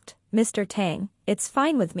asked, "Mr. Tang, it's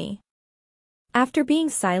fine with me." After being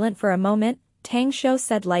silent for a moment, Tang Xiu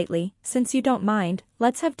said lightly, "Since you don't mind,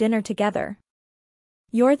 let's have dinner together.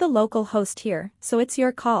 You're the local host here, so it's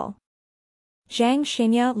your call." Zhang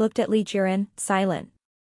Xinya looked at Li Jiren, silent.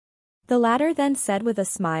 The latter then said with a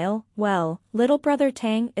smile, "Well, little brother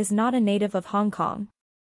Tang is not a native of Hong Kong.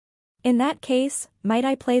 In that case, might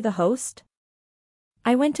I play the host?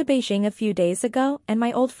 I went to Beijing a few days ago and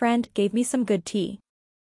my old friend gave me some good tea.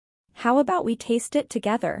 How about we taste it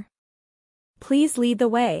together?" "Please lead the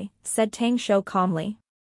way," said Tang Xiu calmly.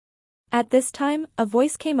 At this time, a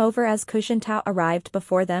voice came over as Ku Shintao arrived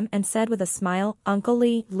before them and said with a smile, "Uncle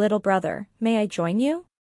Li, little brother, may I join you?"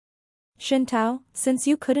 "Shintao, since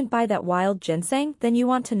you couldn't buy that wild ginseng, then you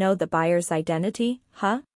want to know the buyer's identity,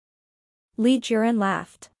 huh?" Li Jiren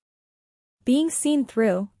laughed. Being seen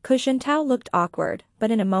through, Ku Shintao looked awkward,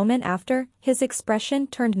 but in a moment after, his expression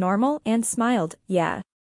turned normal and smiled, "Yeah.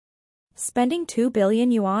 Spending 2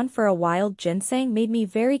 billion yuan for a wild ginseng made me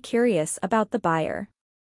very curious about the buyer."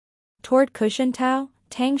 Toward Ku Shintao,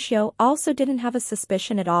 Tang Xiu also didn't have a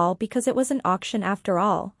suspicion at all because it was an auction after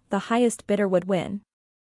all, the highest bidder would win.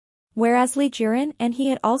 Whereas Li Jiren and he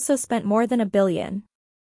had also spent more than 1 billion.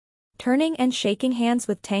 Turning and shaking hands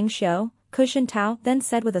with Tang Xiu, Ku Shintao then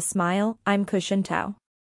said with a smile, "I'm Ku Shintao."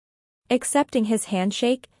 Accepting his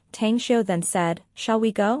handshake, Tang Xiu then said, "Shall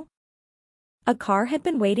we go?" A car had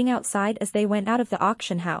been waiting outside as they went out of the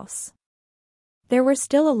auction house. There were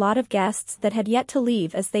still a lot of guests that had yet to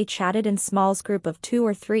leave as they chatted in Small's group of 2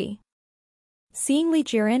 or 3. Seeing Li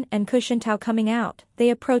Jiren and Ku Shintao coming out, they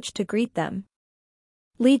approached to greet them.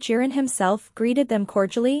 Li Jiren himself greeted them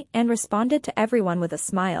cordially and responded to everyone with a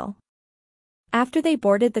smile. After they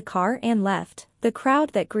boarded the car and left, the crowd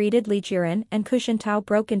that greeted Li Jiren and Ku Shintao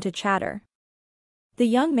broke into chatter. The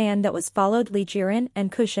young man that was followed Li Jiren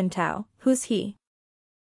and Ku Shintao, who's he?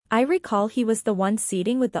 I recall he was the one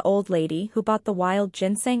seating with the old lady who bought the wild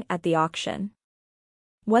ginseng at the auction.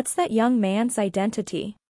 What's that young man's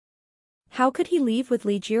identity? How could he leave with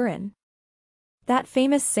Li Jiren? That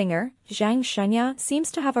famous singer, Zhang Xinya,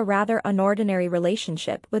 seems to have a rather unordinary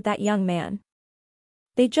relationship with that young man.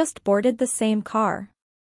 They just boarded the same car.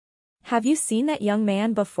 Have you seen that young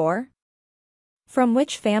man before? From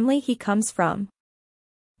which family he comes from?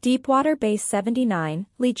 Deepwater Base 79,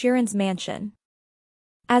 Li Jiren's mansion.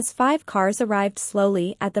 As 5 cars arrived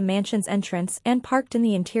slowly at the mansion's entrance and parked in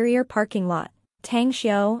the interior parking lot, Tang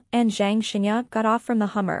Xiu and Zhang Xinya got off from the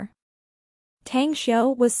Hummer. Tang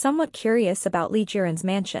Xiu was somewhat curious about Li Jiren's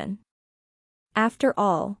mansion. After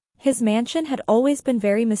all, his mansion had always been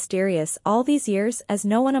very mysterious all these years as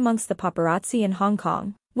no one amongst the paparazzi in Hong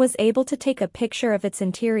Kong was able to take a picture of its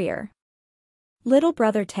interior. "Little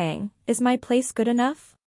brother Tang, is my place good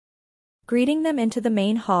enough?" Greeting them into the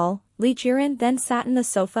main hall, Li Jiren then sat in the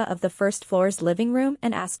sofa of the first floor's living room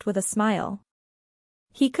and asked with a smile.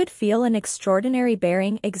 He could feel an extraordinary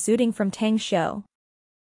bearing exuding from Tang Xiu.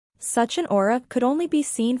 Such an aura could only be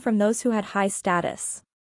seen from those who had high status.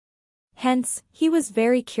 Hence, he was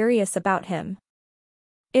very curious about him.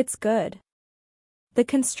 It's good. The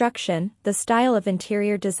construction, the style of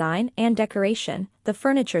interior design and decoration, the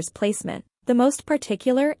furniture's placement, the most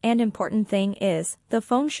particular and important thing is, the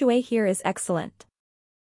feng shui here is excellent.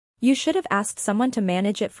 You should have asked someone to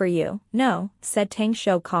manage it for you. "No," said Tang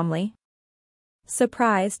Xiu calmly.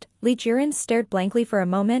 Surprised, Li Jiren stared blankly for a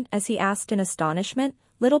moment as he asked in astonishment,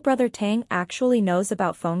 "Little brother Tang actually knows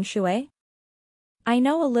about feng shui?" "I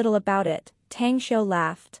know a little about it," Tang Xiu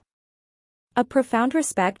laughed. A profound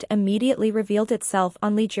respect immediately revealed itself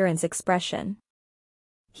on Li Jiren's expression.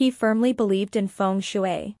 He firmly believed in feng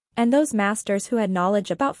shui, and those masters who had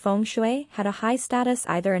knowledge about feng shui had a high status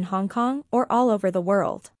either in Hong Kong or all over the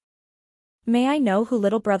world. "May I know who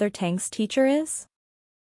little brother Tang's teacher is?"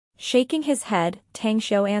 Shaking his head, Tang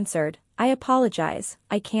Xiu answered, "I apologize,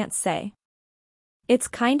 I can't say. It's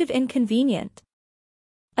kind of inconvenient."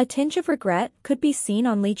 A tinge of regret could be seen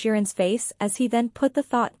on Li Jiren's face as he then put the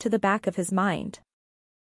thought to the back of his mind.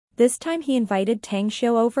 This time he invited Tang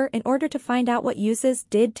Xiu over in order to find out what uses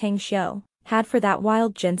did Tang Xiu had for that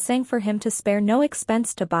wild ginseng for him to spare no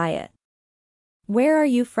expense to buy it. "Where are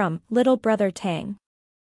you from, little brother Tang?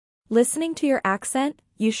 Listening to your accent,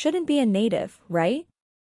 you shouldn't be a native, right?"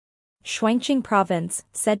 "Shuangqing province,"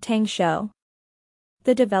 said Tang Xiu.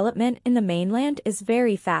 "The development in the mainland is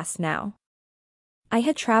very fast now. I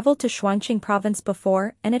had traveled to Shuangqing province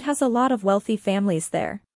before and it has a lot of wealthy families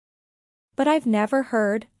there. But I've never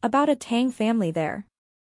heard about a Tang family there.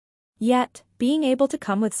 Yet, being able to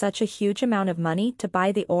come with such a huge amount of money to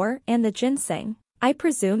buy the ore and the ginseng, I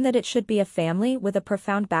presume that it should be a family with a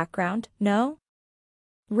profound background, no?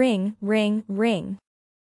 Ring, ring, ring.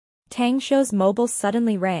 Tang Xiu's mobile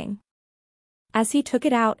suddenly rang. As he took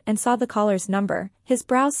it out and saw the caller's number, his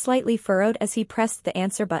brows slightly furrowed as he pressed the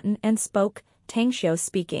answer button and spoke, Tang Xiu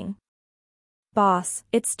speaking. Boss,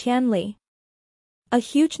 it's Tian Li. A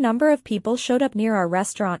huge number of people showed up near our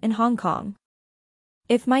restaurant in Hong Kong.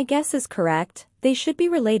 If my guess is correct, they should be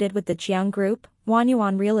related with the Jiang Group,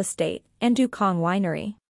 Wanyuan Real Estate, and Dukong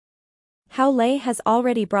Winery. Hao Lei has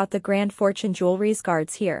already brought the Grand Fortune Jewelry's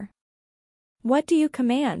guards here. What do you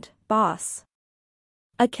command, boss?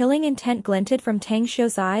 A killing intent glinted from Tang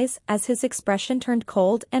Xiu's eyes as his expression turned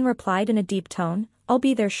cold and replied in a deep tone, I'll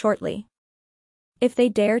be there shortly. If they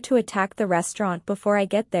dare to attack the restaurant before I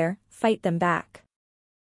get there, fight them back.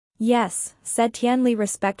 Yes, said Tian Li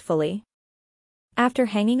respectfully. After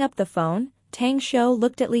hanging up the phone, Tang Xiu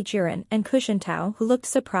looked at Li Jiren and Kushintao, who looked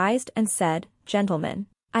surprised, and said, Gentlemen,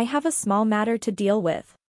 I have a small matter to deal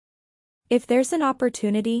with. If there's an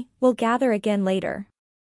opportunity, we'll gather again later.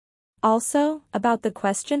 Also, about the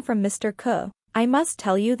question from Mr. Ke, I must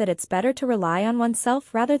tell you that it's better to rely on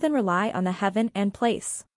oneself rather than rely on the heaven and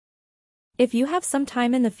place. If you have some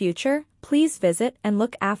time in the future, please visit and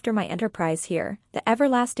look after my enterprise here, the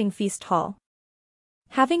Everlasting Feast Hall.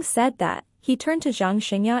 Having said that, he turned to Zhang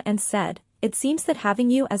Xingya and said, It seems that having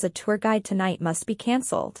you as a tour guide tonight must be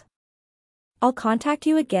cancelled. I'll contact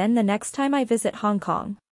you again the next time I visit Hong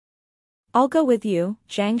Kong. I'll go with you,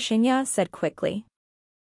 Zhang Xingya said quickly.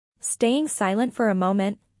 Staying silent for a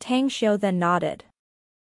moment, Tang Xiu then nodded.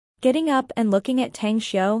 Getting up and looking at Tang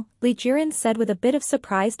Xiu, Li Jiren said with a bit of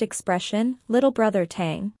surprised expression, Little brother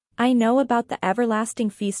Tang, I know about the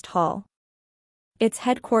Everlasting Feast Hall. Its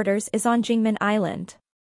headquarters is on Jingmen Island.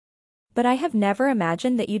 But I have never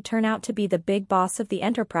imagined that you'd turn out to be the big boss of the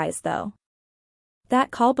enterprise though.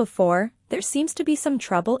 That call before, there seems to be some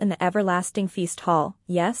trouble in the Everlasting Feast Hall,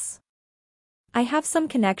 yes? I have some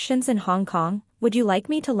connections in Hong Kong, would you like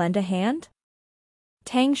me to lend a hand?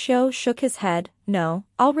 Tang Xiu shook his head, no,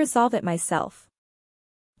 I'll resolve it myself.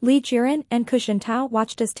 Li Jiren and Kushintao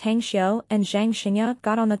watched as Tang Xiu and Zhang Xingya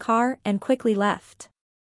got on the car and quickly left.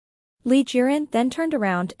 Li Jiren then turned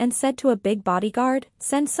around and said to a big bodyguard,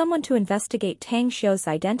 send someone to investigate Tang Xiu's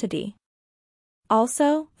identity.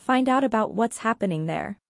 Also, find out about what's happening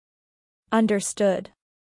there. Understood.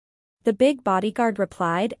 The big bodyguard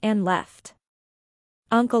replied and left.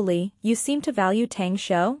 Uncle Li, you seem to value Tang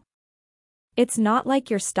Xiu? It's not like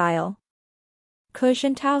your style.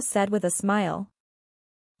 Kushintao said with a smile.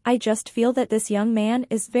 I just feel that this young man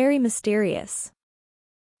is very mysterious.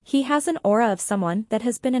 He has an aura of someone that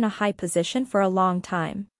has been in a high position for a long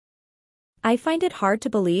time. I find it hard to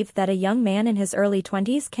believe that a young man in his early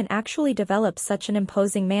 20s can actually develop such an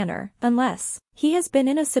imposing manner, unless he has been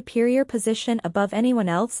in a superior position above anyone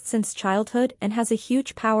else since childhood and has a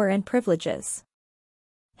huge power and privileges.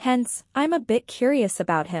 Hence, I'm a bit curious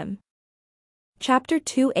about him. Chapter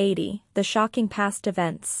 280, The Shocking Past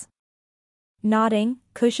Events. Nodding,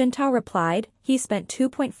 Kushintao replied, he spent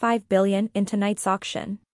 2.5 billion in tonight's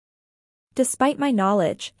auction. Despite my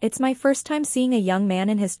knowledge, it's my first time seeing a young man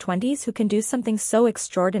in his 20s who can do something so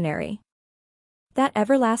extraordinary. That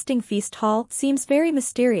Everlasting Feast Hall seems very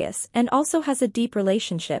mysterious and also has a deep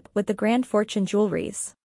relationship with the Grand Fortune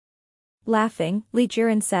Jewelries. Laughing, Li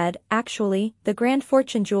Jiren said, actually, the Grand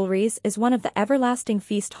Fortune Jewelries is one of the Everlasting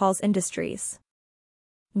Feast Hall's industries.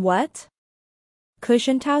 What?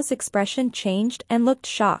 Kushintao's expression changed and looked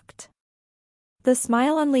shocked. The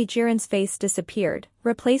smile on Li Jiren's face disappeared,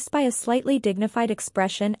 replaced by a slightly dignified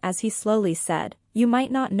expression as he slowly said, You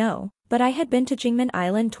might not know, but I had been to Jingmen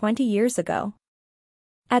Island 20 years ago.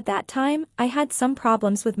 At that time, I had some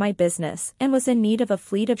problems with my business and was in need of a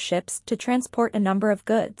fleet of ships to transport a number of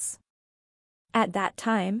goods. At that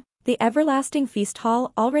time, the Everlasting Feast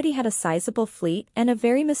Hall already had a sizable fleet and a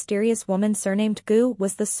very mysterious woman surnamed Gu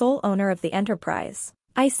was the sole owner of the enterprise.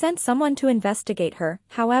 I sent someone to investigate her,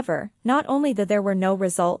 however, not only that there were no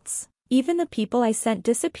results, even the people I sent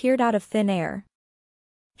disappeared out of thin air.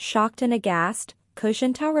 Shocked and aghast,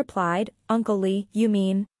 Kushintao replied, Uncle Li, you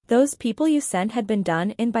mean, those people you sent had been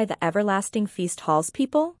done in by the Everlasting Feast Hall's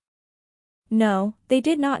people? No, they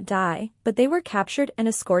did not die, but they were captured and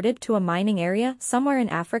escorted to a mining area somewhere in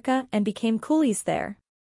Africa and became coolies there.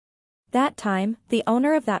 That time, the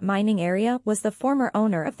owner of that mining area was the former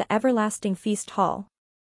owner of the Everlasting Feast Hall.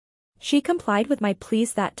 She complied with my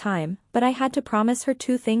pleas that time, but I had to promise her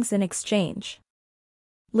two things in exchange.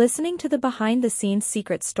 Listening to the behind-the-scenes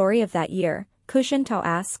secret story of that year, Ku Jintao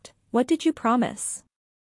asked, "What did you promise?"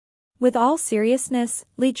 With all seriousness,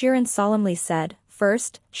 Li Jiren solemnly said,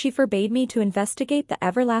 "First, she forbade me to investigate the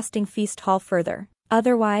everlasting feast hall further.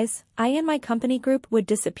 Otherwise, I and my company group would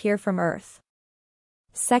disappear from Earth.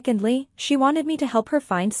 Secondly, she wanted me to help her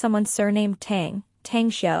find someone surnamed Tang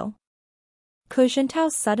Xiu." Ku Jintao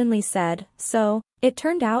suddenly said, "So, it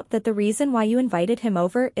turned out that the reason why you invited him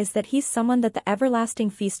over is that he's someone that the everlasting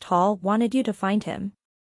feast hall wanted you to find him."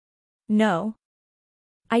 "No.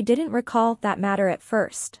 I didn't recall that matter at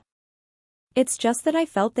first. It's just that I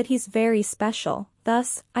felt that he's very special,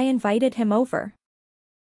 thus, I invited him over.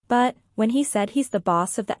 But, when he said he's the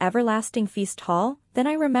boss of the everlasting feast hall, then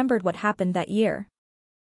I remembered what happened that year."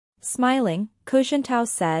 Smiling, Ku Jintao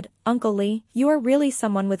said, "Uncle Li, you are really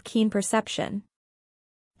someone with keen perception.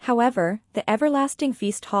 However, the everlasting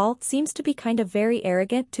feast hall seems to be kind of very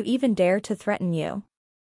arrogant to even dare to threaten you.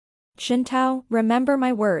 Jintao, remember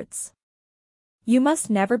my words. You must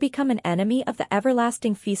never become an enemy of the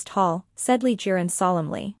everlasting feast hall," said Li Jiren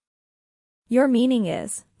solemnly. "Your meaning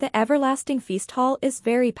is, the everlasting feast hall is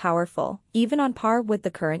very powerful, even on par with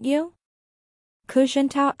the current you?" Ku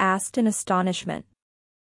Jintao asked in astonishment.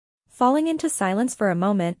 Falling into silence for a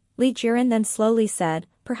moment, Li Jiren then slowly said,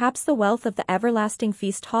 "Perhaps the wealth of the everlasting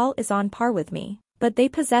feast hall is on par with me, but they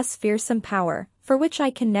possess fearsome power, for which I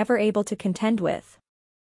can never able to contend with.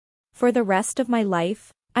 For the rest of my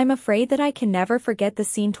life, I'm afraid that I can never forget the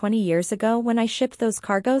scene 20 years ago when I shipped those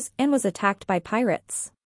cargoes and was attacked by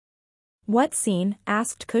pirates." "What scene?"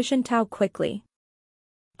 asked Ku Jintao quickly.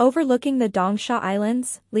 Overlooking the Dongsha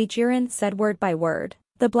Islands, Li Jiren said word by word.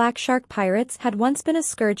 The Black Shark pirates had once been a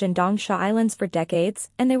scourge in Dongsha Islands for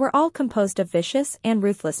decades, and they were all composed of vicious and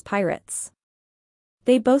ruthless pirates.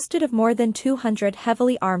 They boasted of more than 200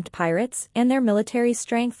 heavily armed pirates, and their military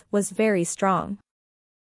strength was very strong.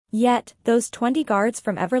 Yet, those 20 guards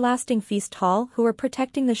from Everlasting Feast Hall who were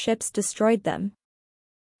protecting the ships destroyed them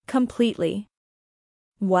completely."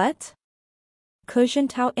 "What?" Ku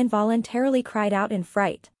Jintao involuntarily cried out in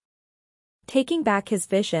fright. Taking back his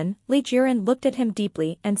vision, Li Jiren looked at him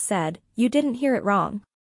deeply and said, "You didn't hear it wrong.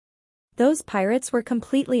 Those pirates were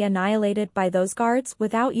completely annihilated by those guards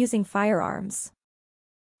without using firearms.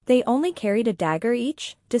 They only carried a dagger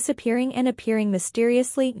each, disappearing and appearing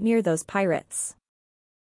mysteriously near those pirates.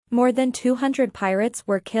 More than 200 pirates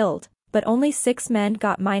were killed, but only 6 men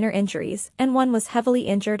got minor injuries and one was heavily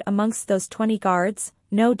injured amongst those 20 guards,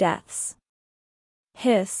 no deaths."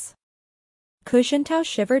 Hiss. Ku Jintao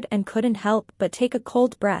shivered and couldn't help but take a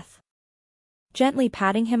cold breath. Gently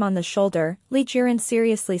patting him on the shoulder, Li Jiren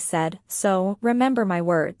seriously said, "So, remember my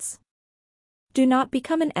words. Do not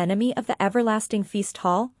become an enemy of the everlasting feast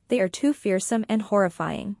hall, they are too fearsome and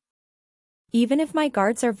horrifying. Even if my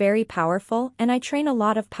guards are very powerful and I train a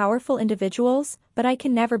lot of powerful individuals, but I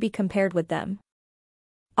can never be compared with them."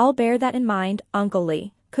 "I'll bear that in mind, Uncle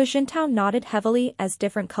Li." Ku Jintao nodded heavily as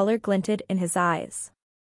different color glinted in his eyes.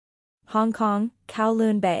 Hong Kong,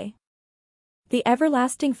 Kowloon Bay. The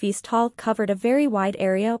Everlasting Feast Hall covered a very wide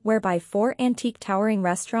area whereby 4 antique towering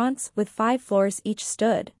restaurants with 5 floors each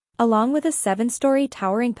stood, along with a 7-story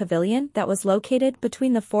towering pavilion that was located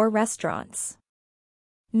between the 4 restaurants.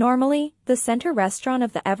 Normally, the center restaurant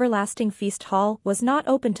of the Everlasting Feast Hall was not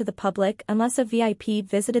open to the public unless a VIP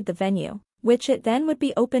visited the venue, which it then would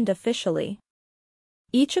be opened officially.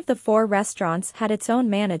 Each of the 4 restaurants had its own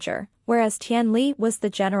manager, whereas Tian Li was the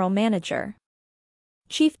general manager.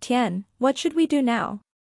 "Chief Tian, what should we do now?"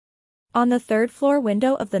 On the 3rd-floor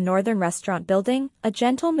window of the northern restaurant building, a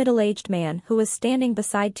gentle middle-aged man who was standing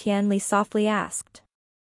beside Tian Li softly asked.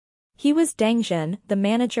 He was Deng Jin, the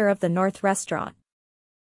manager of the north restaurant.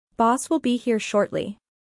 "Boss will be here shortly.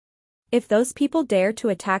 If those people dare to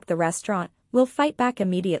attack the restaurant, we'll fight back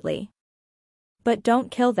immediately. But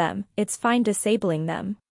don't kill them, it's fine disabling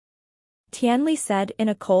them," Tian Li said in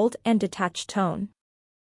a cold and detached tone.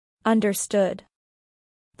 "Understood."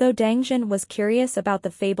 Though Deng Jin was curious about the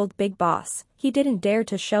fabled big boss, he didn't dare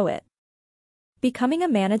to show it. Becoming a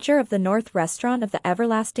manager of the North Restaurant of the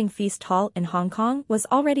Everlasting Feast Hall in Hong Kong was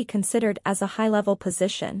already considered as a high-level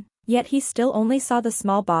position, yet he still only saw the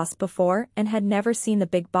small boss before and had never seen the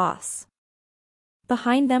big boss.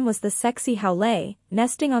 Behind them was the sexy Hao Lei,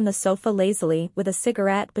 nesting on the sofa lazily with a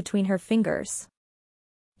cigarette between her fingers.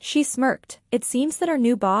 She smirked. "It seems that our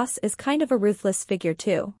new boss is kind of a ruthless figure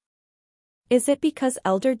too. Is it because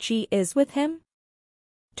Elder Ji is with him?"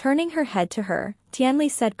 Turning her head to her, Tian Li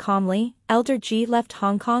said calmly, "Elder Ji left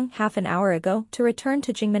Hong Kong half an hour ago to return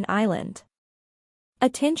to Jingmen Island." A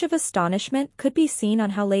tinge of astonishment could be seen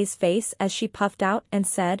on Hao Lei's face as she puffed out and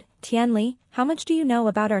said, "Tian Li, how much do you know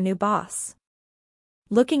about our new boss?"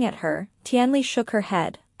 Looking at her, Tianli shook her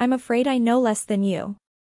head. I'm afraid I know less than you.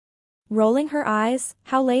 Rolling her eyes,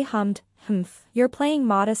 Hao Lei hummed, you're playing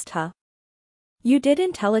modest, huh? You did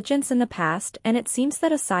intelligence in the past, and it seems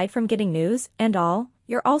that aside from getting news and all,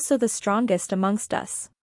 you're also the strongest amongst us.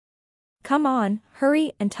 Come on,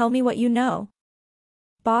 hurry and tell me what you know.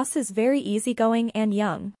 Boss is very easygoing and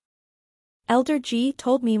young. Elder Ji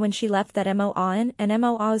told me when she left that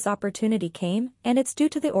MOA's opportunity came, and it's due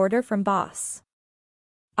to the order from boss.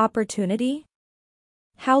 Opportunity?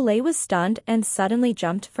 Hao Lei was stunned and suddenly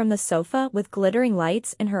jumped from the sofa with glittering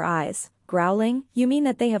lights in her eyes, growling, you mean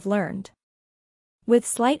that they have learned? With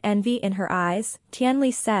slight envy in her eyes,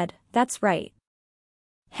 Tianli said, that's right.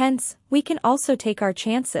 Hence, we can also take our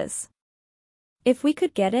chances. If we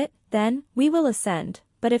could get it, then, we will ascend,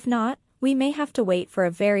 but if not, we may have to wait for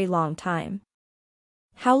a very long time.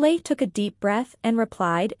 Hao Lei took a deep breath and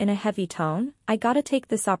replied in a heavy tone, I gotta take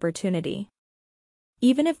this opportunity.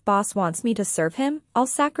 Even if boss wants me to serve him, I'll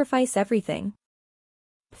sacrifice everything.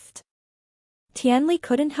 Pfft. Tianli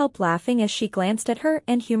couldn't help laughing as she glanced at her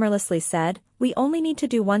and humorlessly said, we only need to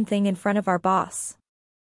do one thing in front of our boss.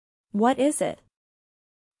 What is it?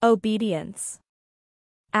 Obedience.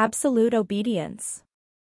 Absolute obedience.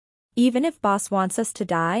 Even if boss wants us to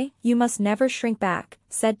die, you must never shrink back,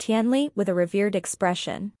 said Tianli with a revered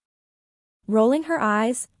expression. Rolling her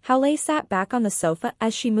eyes, Hao Lei sat back on the sofa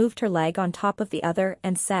as she moved her leg on top of the other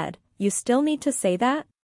and said, you still need to say that?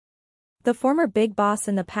 The former big boss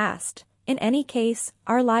in the past. In any case,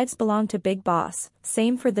 our lives belong to big boss,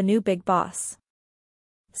 same for the new big boss.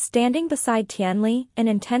 Standing beside Tianli, an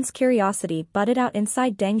intense curiosity budded out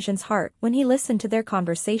inside Deng Zhin's heart when he listened to their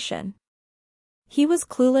conversation. He was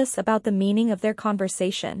clueless about the meaning of their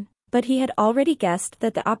conversation, but he had already guessed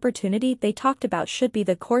that the opportunity they talked about should be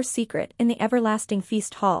the core secret in the everlasting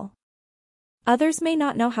feast hall. Others may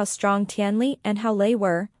not know how strong Tianli and Hao Lei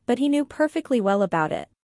were, but he knew perfectly well about it.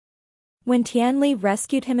 When Tianli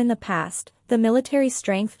rescued him in the past, the military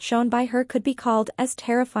strength shown by her could be called as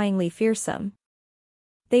terrifyingly fearsome.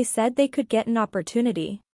 They said they could get an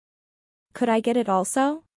opportunity. Could I get it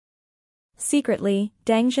also? Secretly,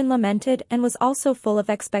 Deng Zhin lamented and was also full of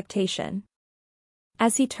expectation.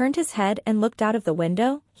 As he turned his head and looked out of the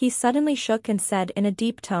window, he suddenly shook and said in a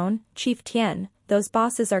deep tone, Chief Tian, those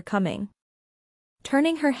bosses are coming.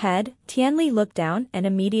 Turning her head, Tianli looked down and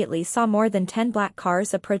immediately saw more than 10 black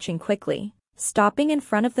cars approaching quickly, stopping in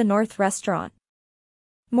front of the North restaurant.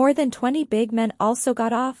 More than 20 big men also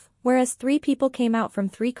got off, whereas 3 people came out from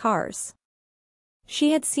 3 cars.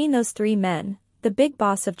 She had seen those 3 men, the big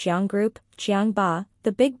boss of Jiang Group, Jiang Ba,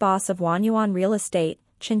 the big boss of Wanyuan Real Estate,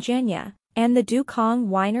 Chen Jianya, and the Du Kong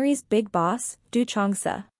Winery's big boss, Du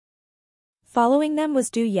Chongsa. Following them was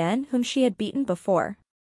Du Yan, whom she had beaten before.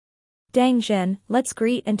 Deng Zhin, let's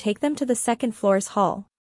greet and take them to the second floor's hall.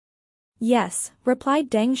 Yes, replied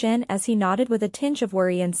Deng Zhin as he nodded with a tinge of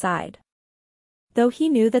worry inside. Though he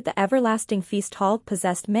knew that the everlasting feast hall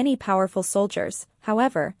possessed many powerful soldiers,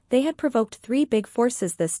 however, they had provoked 3 big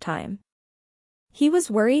forces this time. He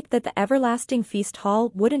was worried that the everlasting feast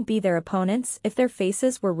hall wouldn't be their opponents if their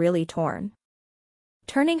faces were really torn.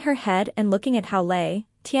 Turning her head and looking at Hao Lei,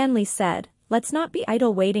 Tianli said, let's not be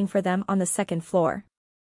idle waiting for them on the second floor.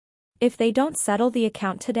 If they don't settle the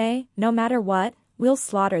account today, no matter what, we'll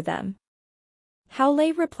slaughter them. Hao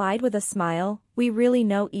Lei replied with a smile, we really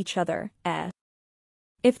know each other, eh?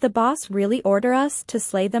 If the boss really order us to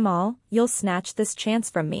slay them all, you'll snatch this chance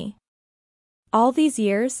from me. All these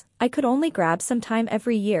years, I could only grab some time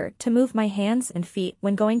every year to move my hands and feet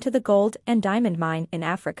when going to the gold and diamond mine in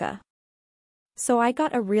Africa. So I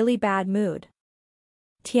got a really bad mood.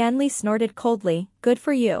 Tianli snorted coldly, good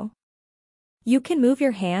for you. You can move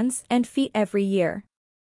your hands and feet every year.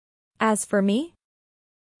 As for me?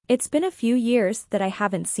 It's been a few years that I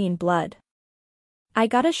haven't seen blood. I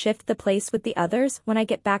gotta shift the place with the others when I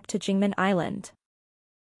get back to Jingmen Island.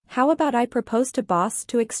 How about I propose to boss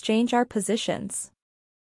to exchange our positions?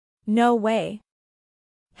 No way.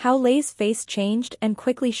 Hao Lei's face changed and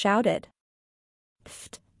quickly shouted.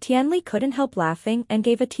 Pfft, Tianli couldn't help laughing and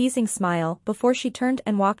gave a teasing smile before she turned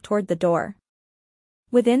and walked toward the door.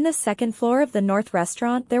 Within the second floor of the North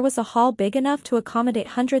restaurant there was a hall big enough to accommodate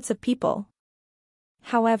hundreds of people.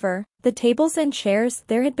 However, the tables and chairs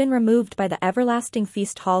there had been removed by the everlasting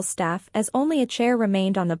feast hall staff as only a chair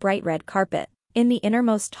remained on the bright red carpet, in the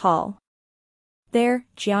innermost hall. There,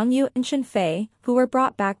 Jiang Yu and Chen Fei, who were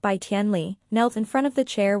brought back by Tianli, knelt in front of the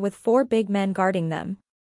chair with 4 big men guarding them.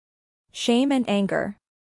 Shame and anger.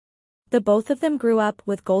 The both of them grew up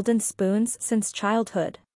with golden spoons since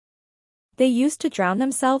childhood. They used to drown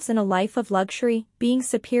themselves in a life of luxury, being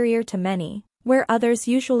superior to many, where others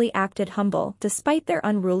usually acted humble despite their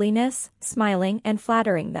unruliness, smiling and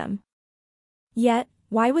flattering them. Yet,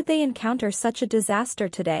 why would they encounter such a disaster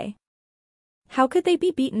today? How could they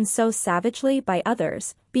be beaten so savagely by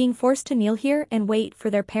others, being forced to kneel here and wait for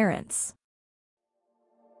their parents?